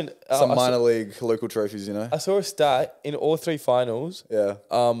they haven't some minor league local trophies. I saw a stat in all 3 finals. Yeah.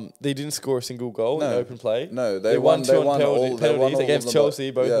 They didn't score a single goal in open play. No, they won 2 on penalties against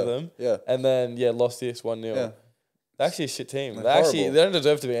Chelsea, both of them. Yeah. And then lost this 1-0. Yeah. They're actually a shit team. They don't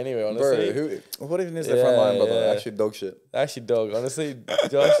deserve to be anywhere, honestly. Bro, what even is their front line, brother? They're actually dog shit. They're actually dog. Honestly,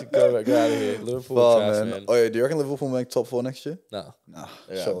 Josh should go out of here. Liverpool trash, man. Oh yeah, do you reckon Liverpool make top 4 next year? Nah.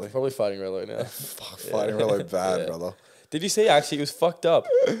 Surely. Probably fighting Relo now. Fuck, fighting Relo bad, brother. Did you see? Actually, it was fucked up.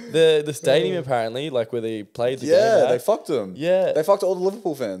 The stadium apparently, like where they played the game. Yeah, they fucked them. Yeah, they fucked all the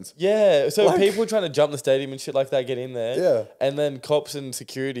Liverpool fans. Yeah, so people trying to jump the stadium and shit like that get in there. Yeah, and then cops and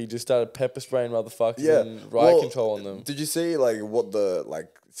security just started pepper spraying motherfuckers and riot control on them. Did you see like what the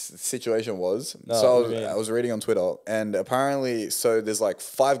situation was? No, so I was reading on Twitter, and apparently, there's like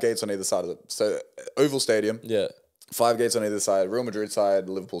 5 gates on either side of it. So Oval Stadium. Yeah, 5 gates on either side. Real Madrid side,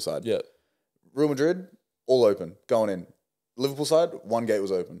 Liverpool side. Yeah, Real Madrid all open, going in. Liverpool side, 1 gate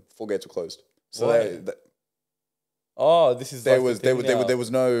was open, 4 gates were closed. So Oh, this is there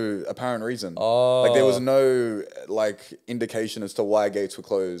was no apparent reason. Oh. Like there was no like indication as to why gates were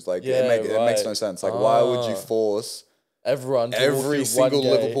closed. Like it makes no sense. Like why would you force every single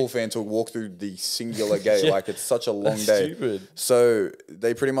Liverpool fan to walk through the singular gate? Like it's such a long day. Stupid. So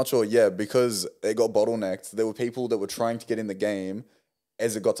they pretty much all because they got bottlenecked. There were people that were trying to get in the game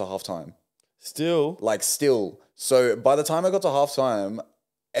as it got to halftime. Still. So by the time I got to halftime,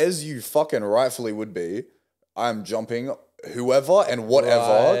 as you fucking rightfully would be, I'm jumping whoever and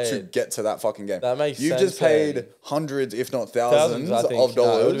whatever to get to that fucking game. That makes sense. You just paid hundreds, if not thousands of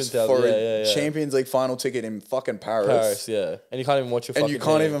dollars for a Champions League final ticket in fucking Paris. And you can't even watch your fucking And you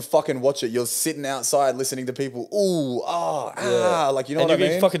can't even fucking watch it. You're sitting outside listening to people, like, you know what I mean? And you're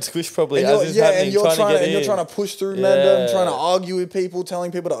getting fucking squished probably and you're trying to push through Mendham, trying to argue with people,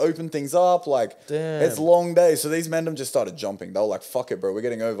 telling people to open things up. Like, it's long days. So these Mendham just started jumping. They were like, fuck it, bro, we're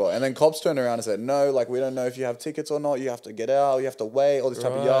getting over. And then cops turned around and said, no, like, we don't know if you have tickets or not. You have to get out. You have to wait. All this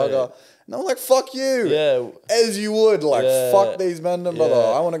type of yaga. And I'm like, fuck you. Yeah. As you would. Like, fuck these Mendham, brother.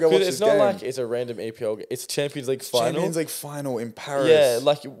 I want to go watch this game. It's not like it's a random EPL game. It's Champions League final. Champions League final in Paris. Yeah,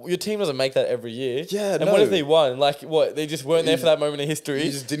 like your team doesn't make that every year. Yeah, and what if they won? Like, what? They just weren't there for that moment in history.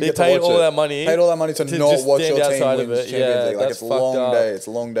 You just didn't get to watch all that money. Paid all that money to not watch your team win the Champions League. Like, it's a long day. It's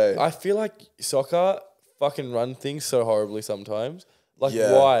a long day. I feel like soccer fucking run things so horribly sometimes. Like,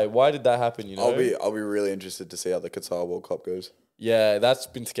 why? Why did that happen, you know? I'll be really interested to see how the Qatar World Cup goes. Yeah, that's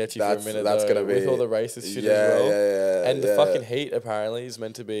been sketchy for a minute. That's gonna be with all the racist shit as well. And the fucking heat apparently is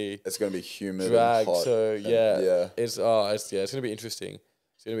meant to be. It's gonna be humid, drag. And hot. So it's gonna be interesting.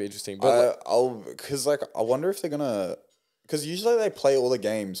 It's gonna be interesting. But I wonder if they're gonna. Because usually they play all the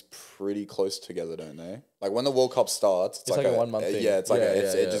games pretty close together, don't they? Like when the World Cup starts, it's like a 1 month thing. Yeah, it's like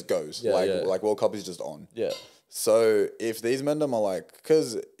it just goes. Like World Cup is just on. Yeah. So if these Mendham are like,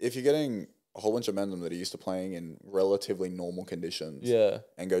 because if you're getting a whole bunch of Mendham that are used to playing in relatively normal conditions,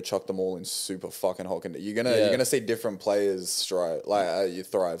 and go chuck them all in super fucking hot conditions, you're gonna see different players thrive.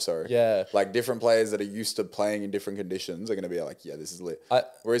 Sorry, like different players that are used to playing in different conditions are gonna be like, this is lit.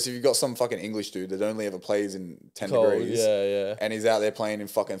 Whereas if you've got some fucking English dude that only ever plays in 10 degrees, and he's out there playing in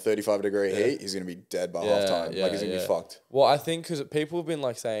fucking 35-degree heat, he's gonna be dead by halftime. Like he's gonna be fucked. Well, I think because people have been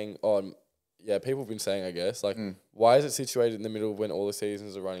like saying people have been saying, I guess, like, why is it situated in the middle when all the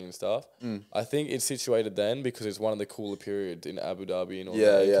seasons are running and stuff? I think it's situated then because it's one of the cooler periods in Abu Dhabi and all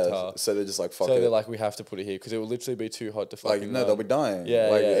that. Qatar. So they're just like, fuck it. So they're like, we have to put it here because it will literally be too hot to fucking... Like, no, they'll be dying.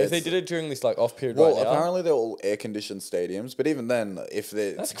 If they did it during this, like, off period right now... Well, apparently they're all air-conditioned stadiums, but even then, if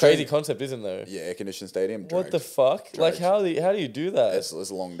they're... That's a crazy concept, isn't it? Yeah, air-conditioned stadium. What the fuck? Like, how do you do that? It's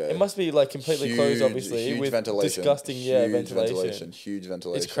a long day. It must be, like, completely closed, obviously, huge with ventilation. Disgusting, ventilation. Huge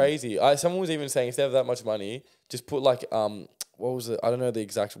ventilation. It's crazy. Someone was even saying if they have that much money, just put like what was it? I don't know the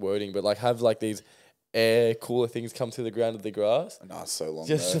exact wording, but like have like these air cooler things come to the ground of the grass. Nah, it's so long.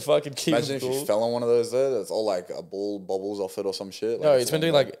 Just to fucking keep Imagine if you fell on one of those there. That's all like a ball bobbles off it or some shit. Like, no, it's been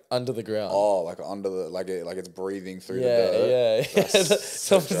doing like under the ground. Oh, like under the like it's breathing through the dirt. Yeah.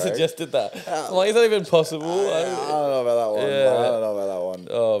 Someone suggested that. I'm like, is that even possible? I don't know about that one. I don't know about that one.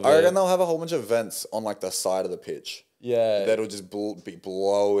 Oh, I reckon they'll have a whole bunch of vents on like the side of the pitch. Yeah. That'll just be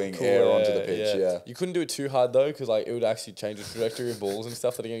blowing air onto the pitch, You couldn't do it too hard though, because like it would actually change the trajectory of balls and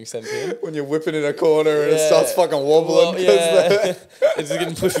stuff that are getting sent in. When you're whipping in a corner and it starts fucking wobbling. It's just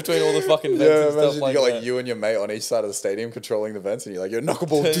getting pushed between all the fucking vents and stuff like that. You got you and your mate on each side of the stadium controlling the vents and you're like, you're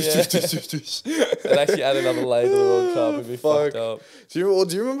knuckleball. It'd actually add another layer to the World Cup. It'd be fucked up. Do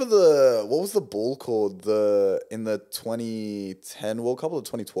you remember what was the ball called in the 2010 World Cup or the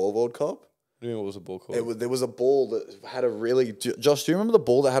 2012 World Cup? What was a ball called? There was a ball that had a really... Josh, do you remember the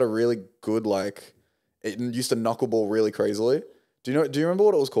ball that had a really good, like... It used to knuckleball really crazily? Do you remember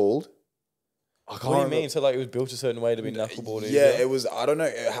what it was called? What do you mean? So like it was built a certain way to be knuckleballed? Yeah, it was... I don't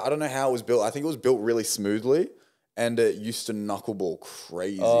know how it was built. I think it was built really smoothly. And it used to knuckleball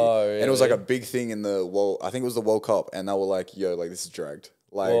crazy. Oh, really? And it was like a big thing in the world... I think it was the World Cup. And they were like, yo, like this is dragged.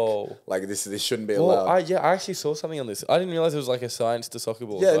 Like this shouldn't be allowed. I actually saw something on this. I didn't realize it was like a science to soccer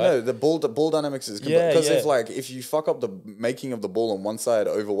balls. Yeah, right? no, the ball dynamics is because if you fuck up the making of the ball on one side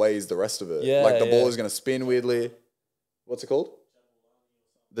overweighs the rest of it. Yeah, like the ball is gonna spin weirdly. What's it called?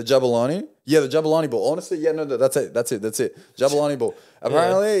 The Jabulani? Yeah, the Jabulani ball. Honestly, no, that's it. Jabulani ball.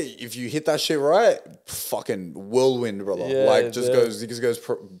 Apparently, if you hit that shit right, fucking whirlwind, brother. It just goes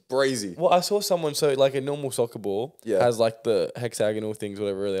brazy. Well, I saw someone, so like a normal soccer ball has like the hexagonal things,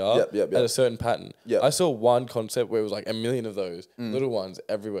 whatever they are, yep. at a certain pattern. I saw one concept where it was like a million of those little ones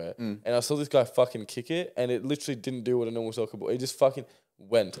everywhere. And I saw this guy fucking kick it, and it literally didn't do what a normal soccer ball. It just fucking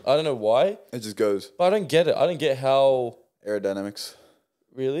went. I don't know why. It just goes. But I don't get it. I don't get how... Aerodynamics.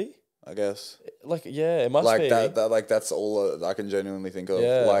 Really? I guess. Like, yeah, it must like be. that that's all I can genuinely think of.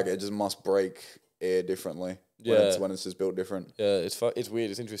 Yeah. Like, it just must break air differently. When it's just built different. Yeah, it's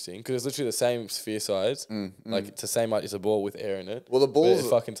weird. It's interesting because it's literally the same sphere size. Like it's the same height as a ball with air in it. Well, the balls it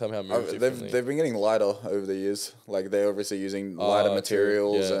fucking somehow moves differently. They've been getting lighter over the years. Like they're obviously using lighter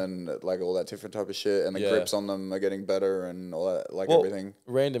materials and like all that different type of shit. And the grips on them are getting better and all that, like everything.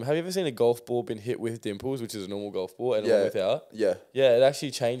 Random. Have you ever seen a golf ball been hit with dimples, which is a normal golf ball, and one without? Yeah. Yeah, it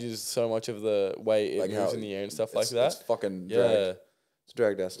actually changes so much of the way it moves in the air and stuff like that. It's fucking dragged. It's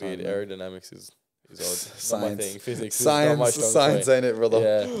dragged ass time. Weird. Aerodynamics is odd. Science. Not my thing. Physics science, is not my strong science point. ain't it, brother?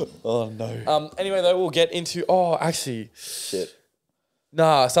 Yeah. Oh no. Anyway, though, we'll get into. Oh, actually. Shit.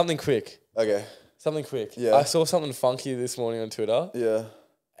 Nah, something quick. Okay. Something quick. Yeah. I saw something funky this morning on Twitter. Yeah.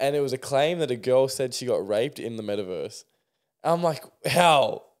 And it was a claim that a girl said she got raped in the metaverse. I'm like,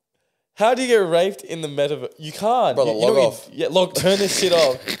 how? How do you get raped in the metaverse? You can't. Brother, log off. Turn this shit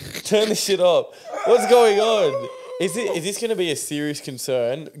off. Turn this shit off. What's going on? Is this going to be a serious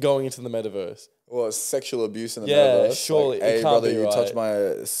concern going into the metaverse? Well, it's sexual abuse in the metaverse. Yeah, surely. Like, hey, it can't brother, be you right. touched my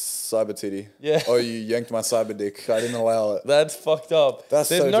cyber titty. Yeah. Or you yanked my cyber dick. I didn't allow it. That's fucked up.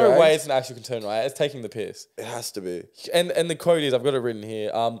 There's no dragged. way it's an actual concern, right? It's taking the piss. It has to be. And the quote is, I've got it written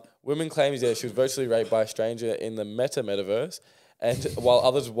here. Woman claims she was virtually raped by a stranger in the metaverse, and while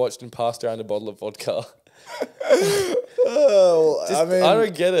others watched and passed around a bottle of vodka. I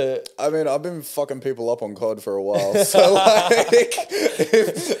don't get it. I mean, I've been fucking people up on COD for a while, so like,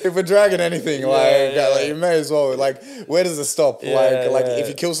 if we're dragging anything, like you may as well. Like, where does it stop? If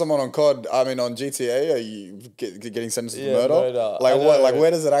you kill someone on COD, I mean, on GTA, are you getting sentenced to murder? Like what? Like, where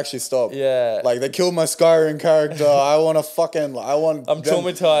does it actually stop? Yeah. Like, they killed my Skyrim character. I'm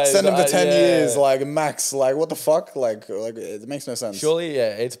traumatized. Send them to 10 years, like max. Like, what the fuck? Like it makes no sense. Surely,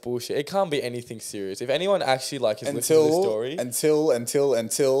 it's bullshit. It can't be anything serious. If anyone actually is listening to this story, until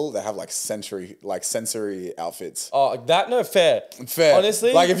they have like sensory outfits. Oh, fair.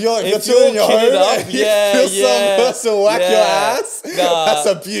 Honestly, like if you're chilling in your home, up, you feel someone else to whack your ass. That's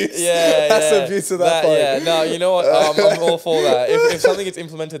abuse. That's abuse at that point. Yeah, no, you know what? I'm all for that. If something gets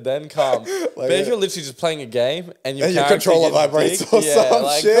implemented, then calm. But if you're literally just playing a game and your controller vibrates or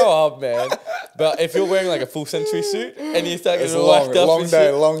some shit, grow up, man. But if you're wearing like a full sensory suit and you start getting whacked up, long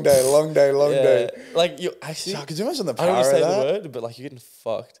day. Like you actually, could you imagine the power I don't want to say of that? the word, but like you're getting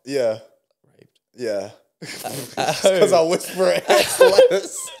fucked. Yeah. Raped. Yeah. Because I whisper it. At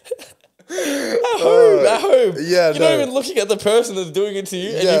home. Yeah, you're not even looking at the person that's doing it to you,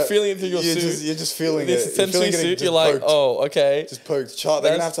 and you're feeling it through your suit. You're just feeling this it. sensory suit. You're like, oh, okay. Just poked. They're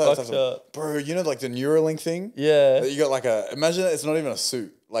gonna have to bro. You know, like the Neuralink thing. Yeah. You got like imagine it's not even a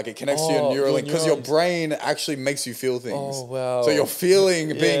suit. Like it connects to your Neuralink because your brain actually makes you feel things. Oh wow! So you're feeling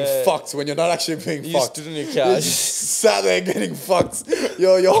being fucked when you're not actually being fucked. You stood on your couch, you're just sat there getting fucked.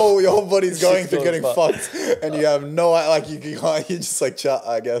 Your whole body's going through getting fucked, and you have no you can't. You're just like chat.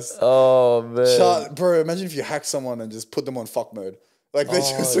 I guess. Oh man, bro. Imagine if you hack someone and just put them on fuck mode. Like they're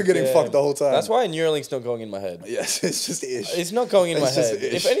just still getting fucked the whole time. That's why Neuralink's not going in my head. Yes, it's just ish. It's not going in my head.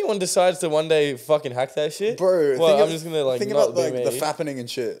 If anyone decides to one day fucking hack that shit, bro, I'm just gonna think about like the fappening and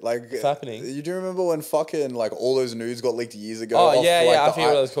shit. Like fappening. You do remember when fucking like all those nudes got leaked years ago? Oh I forget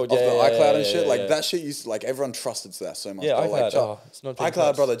what it was called. Off the iCloud and shit. Like that shit used to, like everyone trusted that so much. Yeah, iCloud. It's not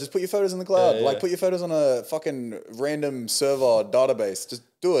iCloud, brother. Just put your photos in the cloud. Like put your photos on a fucking random server database. Just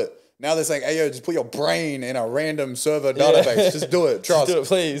do it. Now they're saying, hey, yo, just put your brain in a random server database. Just do it. Trust. Just do it,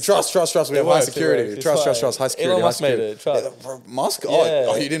 please. Trust. We have high security. Trust. High security. Elon Musk made it. Trust. Musk?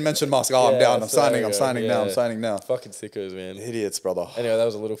 Oh, you didn't mention Musk. Oh, I'm down. I'm signing now. Fucking sickos, man. Idiots, brother. Anyway, that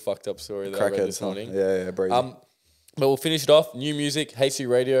was a little fucked up story that I read this morning. Yeah, brazy. But we'll finish it off. New music, HT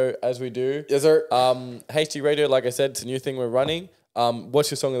Radio, as we do. Yes, sir. HT Radio, like I said, it's a new thing we're running.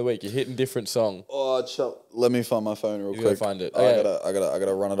 What's your song of the week? You're hitting different song. Oh, let me find my phone real quick. Gotta find it. Okay. I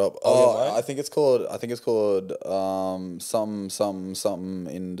gotta run it up. I think it's called something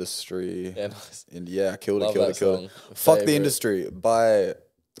industry. Yeah, nice. Killed it. Fuck the industry.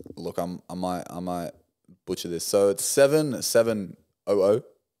 Look, I might butcher this. So it's 7700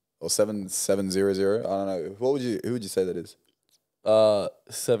 or 7700. I don't know. Who would you say that is?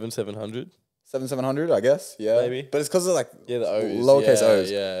 7700. 7700, I guess. Yeah. Maybe. But it's because of like the O's. Lowercase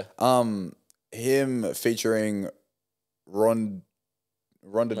O's. Yeah. Him featuring Rondadosa.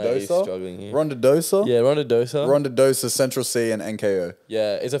 He's struggling here. Rondadosa? Yeah, Rondadosa. Rondadosa, Central C, and NKO.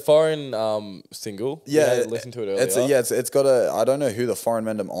 Yeah, it's a foreign single. Yeah, listened to it earlier. It's got a, I don't know who the foreign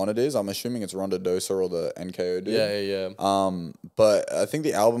member on it is. I'm assuming it's Rondadosa or the NKO dude. Yeah. But I think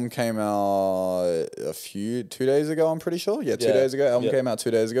the album came out 2 days ago, I'm pretty sure. Yeah, 2 days ago. Album came out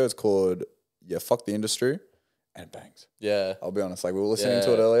 2 days ago. It's called Fuck the Industry. and it bangs. Yeah. I'll be honest. Like, we were listening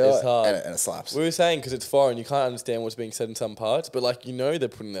to it earlier, it's hard. And it slaps. We were saying because it's foreign, you can't understand what's being said in some parts, but like they're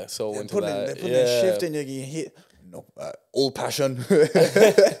putting their soul into that. They're putting their shift in. You hit all passion. I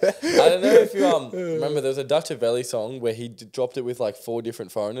don't know if you remember there was a Dutch Valley song where he dropped it with like 4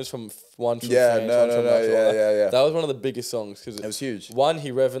 different foreigners from one from France, one from Russia. Yeah. That was one of the biggest songs because it was huge. One,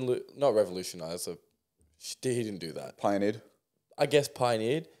 he not revolutionized. He didn't do that. Pioneered. I guess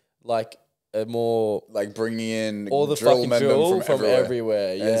pioneered like a more like bringing in all the drill fucking drill from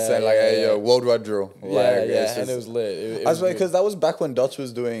everywhere. Yeah, and saying like, hey, yo, worldwide drill. And it was lit. Because that was back when Dutch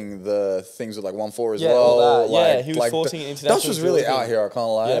was doing the things with like 1/4 as well. He was forcing international. Dutch was really out here. I can't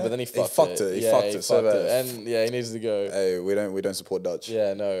lie. Yeah, but then he fucked it. He fucked it so bad. And he needs to go. Hey, we don't support Dutch.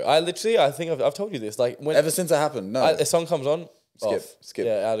 Yeah, no. I think I've told you this. Like ever since that happened, no. A song comes on. Skip.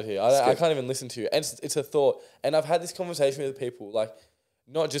 Yeah, out of here. I can't even listen to it. And it's a thought. And I've had this conversation with people, like,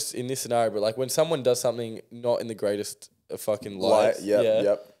 not just in this scenario, but like when someone does something not in the greatest fucking light.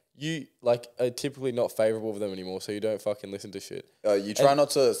 Yep. You like are typically not favorable of them anymore, so you don't fucking listen to shit. You try not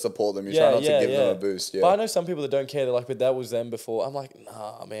to support them. You try not to give them a boost. Yeah. But I know some people that don't care. They're like, but that was them before. I'm like,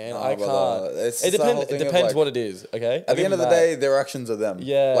 nah, man, I can't. It depends what it is. Okay. At the end of the day, their actions are them.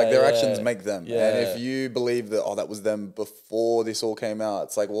 Yeah. Like their actions make them. Yeah. And if you believe that that was them before this all came out,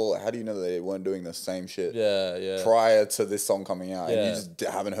 it's like, well, how do you know that they weren't doing the same shit? Yeah. Prior to this song coming out, and you just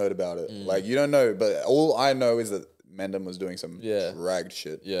haven't heard about it. Like you don't know. But all I know is that Mendham was doing some ragged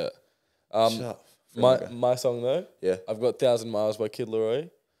shit. Yeah. My song though, I've got 1,000 Miles by Kid Laroi.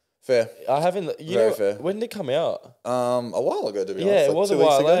 Fair. I haven't. Fair. When did it come out? A while ago, to be honest. Yeah, it was a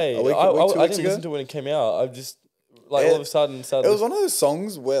while. I didn't listen to it when it came out. I just all of a sudden. It was one of those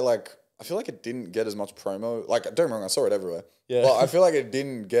songs where like I feel like it didn't get as much promo. Like don't get me wrong, I saw it everywhere. Yeah. But I feel like it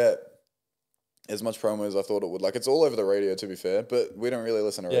didn't get as much promo as I thought it would. Like it's all over the radio, to be fair, but we don't really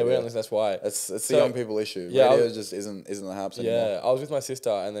listen to radio. Yeah, we don't listen. That's why. It's the young people issue. Yeah, radio just isn't the haps anymore. Yeah, I was with my sister,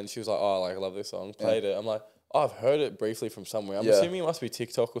 and then she was like, "Oh, like I love this song." Played it. I'm like, "Oh, I've heard it briefly from somewhere." I'm assuming it must be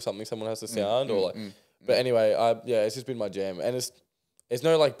TikTok or something. Someone has the sound or like. But anyway, it's just been my jam, and it's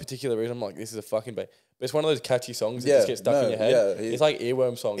no like particular reason. I'm like, this is a fucking bang. But it's one of those catchy songs that just get stuck in your head. Yeah, it's like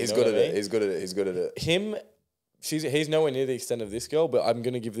earworm song. He's good at it. He's good at it. Him. He's nowhere near the extent of this girl, but I'm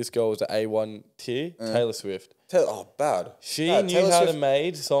gonna give this girl as an A1 tier. Taylor Swift. Bad. She knew how to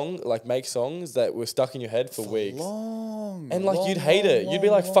make songs that were stuck in your head for weeks. You'd hate it. You'd be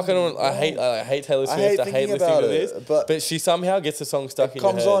like, "Fucking, I hate Taylor Swift. I hate listening to this." But she somehow gets the song stuck in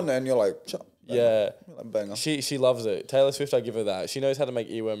your head. Comes on and you're like, banger. She loves it. Taylor Swift, I give her that. She knows how to make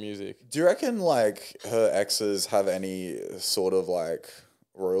earworm music. Do you reckon like her exes have any sort of like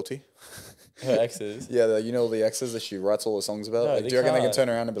royalty? Her exes. Yeah, you know the exes that she writes all the songs about. No, like, do you reckon they can turn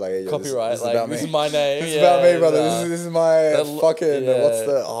around and be like, "Hey, copyright? this is about me. This is my name. This is about me, brother. This is my fucking. Yeah.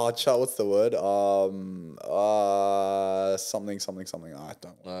 What's the word? Something. I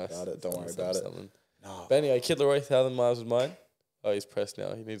don't worry about it. Don't worry about it. No. But anyway, Kid Laroi, 1,000 Miles was mine. Oh, he's pressed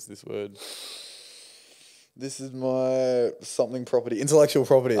now. He needs this word. This is my something property, intellectual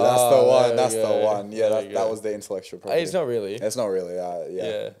property. That's the one. That's the one. Yeah, that was the intellectual property. It's not really. It's not really.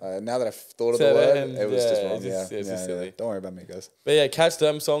 Now that I've thought of the word, it was just wrong. It's just silly. Don't worry about me, guys. But yeah, catch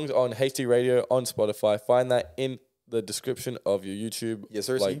them songs on HD Radio on Spotify. Find that in the description of your YouTube. Yes,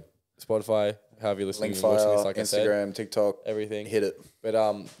 sir. Like Spotify, however you're listening. Link file, this, like Instagram, TikTok, everything. Hit it. But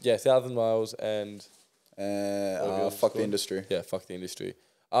 1,000 Miles and fuck the industry. Yeah, fuck the industry.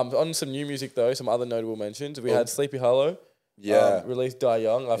 On some new music though, some other notable mentions. We had Sleepy Hollow. Yeah. Released Die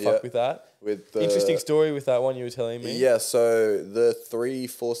Young. I fuck with that. With interesting story with that one you were telling me. Yeah, so the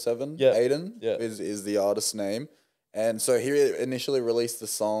 347 Aiden is the artist's name. And so he initially released the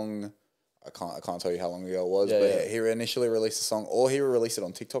song, I can't tell you how long ago it was, but he initially released the song, or he released it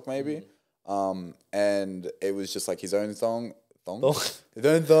on TikTok maybe. And it was just like his own song. His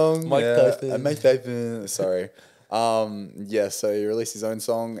own song. Mike Tyson. Sorry. So he released his own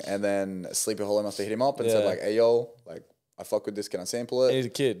song, and then Sleepy Hollow must have hit him up and said like, "Hey yo, like I fuck with this, can I sample it?" And he's a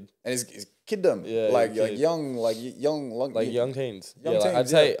kid, and he's kiddom, like young teens. I'd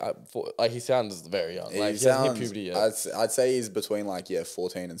say he sounds very young. Like he hasn't hit puberty yet. I'd say he's between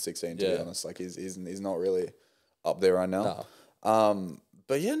 14 and 16 to be honest. Like he's not really up there right now.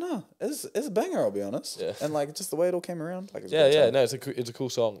 But it's a banger, I'll be honest. Yeah. And just the way it all came around. No, it's a cool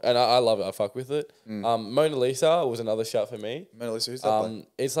song. And I love it. I fuck with it. Mona Lisa was another shout for me. Mona Lisa, who's that?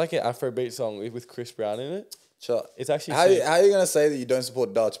 It's like an Afrobeat song with Chris Brown in it. Sure. It's actually how are you gonna say that you don't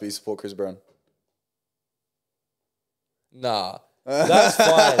support Dutch but you support Chris Brown? Nah. That's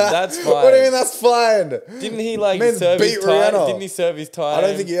fine. That's fine. What do you mean that's fine? Didn't he serve his time? Rihanna. Didn't he serve his time? I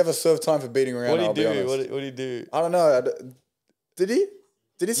don't think he ever served time for beating Rihanna. What did he do? What did he do? I don't know. Did he?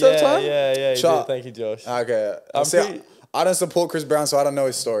 Did he serve time? Yeah, he did. Thank you, Josh. Okay. I don't support Chris Brown, so I don't know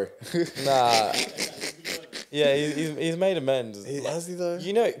his story. Nah. Yeah, he's made amends. Has he though?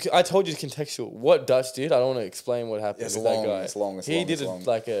 You know, I told you it's contextual. What Dutch did, I don't want to explain what happened with that guy. It's long. He did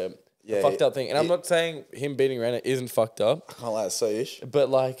like a fucked up thing. And I'm not saying him beating Rihanna isn't fucked up. I can't lie, it's so ish.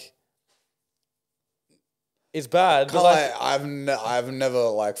 But like, it's bad. Can't lie, I've never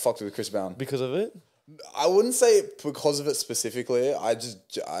like fucked with Chris Brown. Because of it? I wouldn't say because of it specifically. I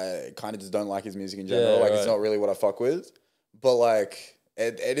kind of just don't like his music in general. Yeah, it's not really what I fuck with. But like,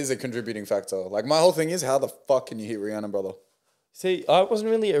 it is a contributing factor. Like, my whole thing is, how the fuck can you hit Rihanna, brother? See, I wasn't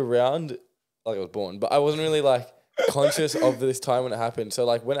really around, like I was born, but I wasn't really like conscious of this time when it happened. So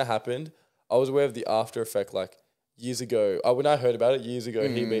like when it happened, I was aware of the after effect like years ago. When I heard about it years ago,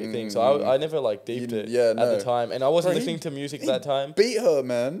 he beat things. So I never like deeped it at the time. And I wasn't listening to music at that time. Beat her,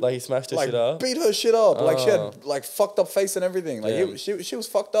 man. Like he smashed her shit up. Beat her shit up. Like she had like fucked up face and everything. Like she was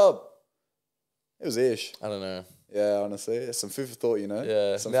fucked up. It was ish. I don't know. Yeah, honestly, it's some food for thought, you know.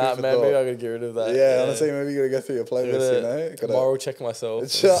 Yeah, maybe I gotta get rid of that. Yeah, honestly, maybe you gotta go through your playlist, you know. Gotta moral check myself.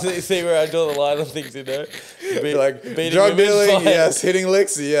 see where I draw the line on things, you know. Like beating drug dealing, yes. Hitting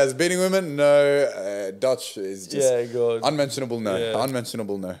licks, yes. Beating women, no. Dutch is just unmentionable, no. Yeah.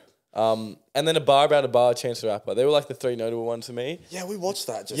 Unmentionable, no. And then a bar about a bar, Chance the Rapper. They were like the three notable ones for me. Yeah, we watched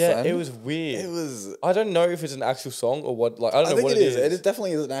that just then. It was weird. I don't know if it's an actual song or what. Like I don't know what it is. It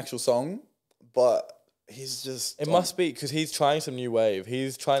definitely is an actual song, but. He's just... It must be because he's trying some new wave.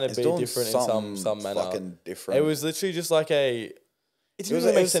 He's trying to be different in some manner. Fucking different. It was literally just like it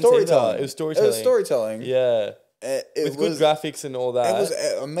was storytelling. It was storytelling. It was storytelling. Yeah. With good graphics and all that. It was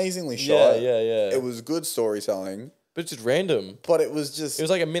amazingly shot. Yeah. It was good storytelling. But it's just random. But it was just... It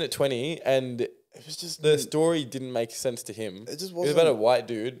was like 1:20 and it was just... The story didn't make sense to him. It just wasn't... It was about a white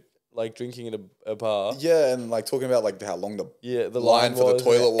dude like drinking in a bar. Yeah, and like talking about like how long the line for the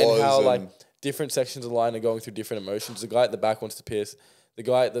toilet was. And how like... different sections of the line are going through different emotions. The guy at the back wants to piss. The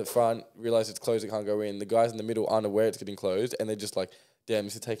guy at the front realizes it's closed, it can't go in. The guys in the middle aren't aware it's getting closed, and they're just like, damn,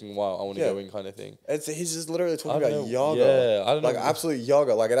 this is taking a while. I want to go in kind of thing. He's just literally talking about yoga. Yeah, I don't know. Like, absolute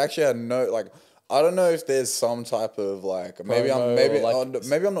yoga. Like, it actually had no, like... I don't know if there's some type of like maybe I'm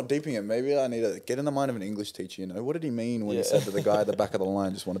not deeping it. Maybe I need to get in the mind of an English teacher. You know, what did he mean when he said that the guy at the back of the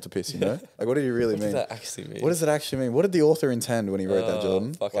line just wanted to piss? You know, like what did he really mean? What does that actually mean? What does it actually mean? What did the author intend when he wrote that,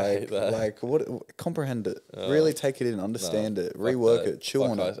 Jordan? Fuck, I hate that. Like what? Comprehend it. Really take it in. Understand it. Rework it. Chill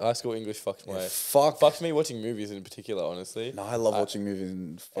on it. High school English fucked my fucks me watching movies in particular. Honestly, no, I love watching movies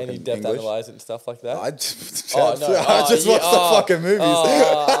in fucking any depth English. analyze it and stuff like that. I just watch the fucking movies.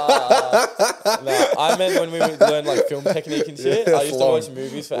 No, I meant when we would learn like film technique and shit. I used to watch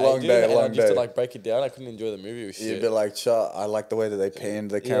movies for ages and I used to like break it down. I couldn't enjoy the movie with shit. You'd be like, I like the way that they panned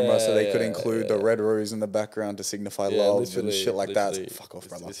the camera so they could include the red rose in the background to signify love and shit like that. Fuck off,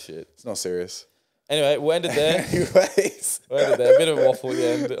 brother. It's not serious. Anyway, we'll end it there. We'll end it there. A bit of a waffle at the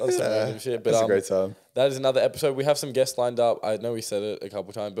end on some random shit. But that's a great time. That is another episode. We have some guests lined up. I know we said it a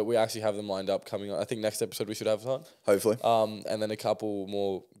couple times, but we actually have them lined up coming on. I think next episode we should have on. Hopefully. And then a couple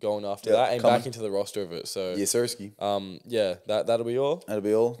more going after that and back into the roster of it. So yes, sirski. That'll be all. That'll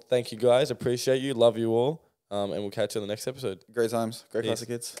be all. Thank you guys. Appreciate you. Love you all. And we'll catch you on the next episode. Great times. Great classic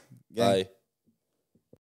kids. Bye.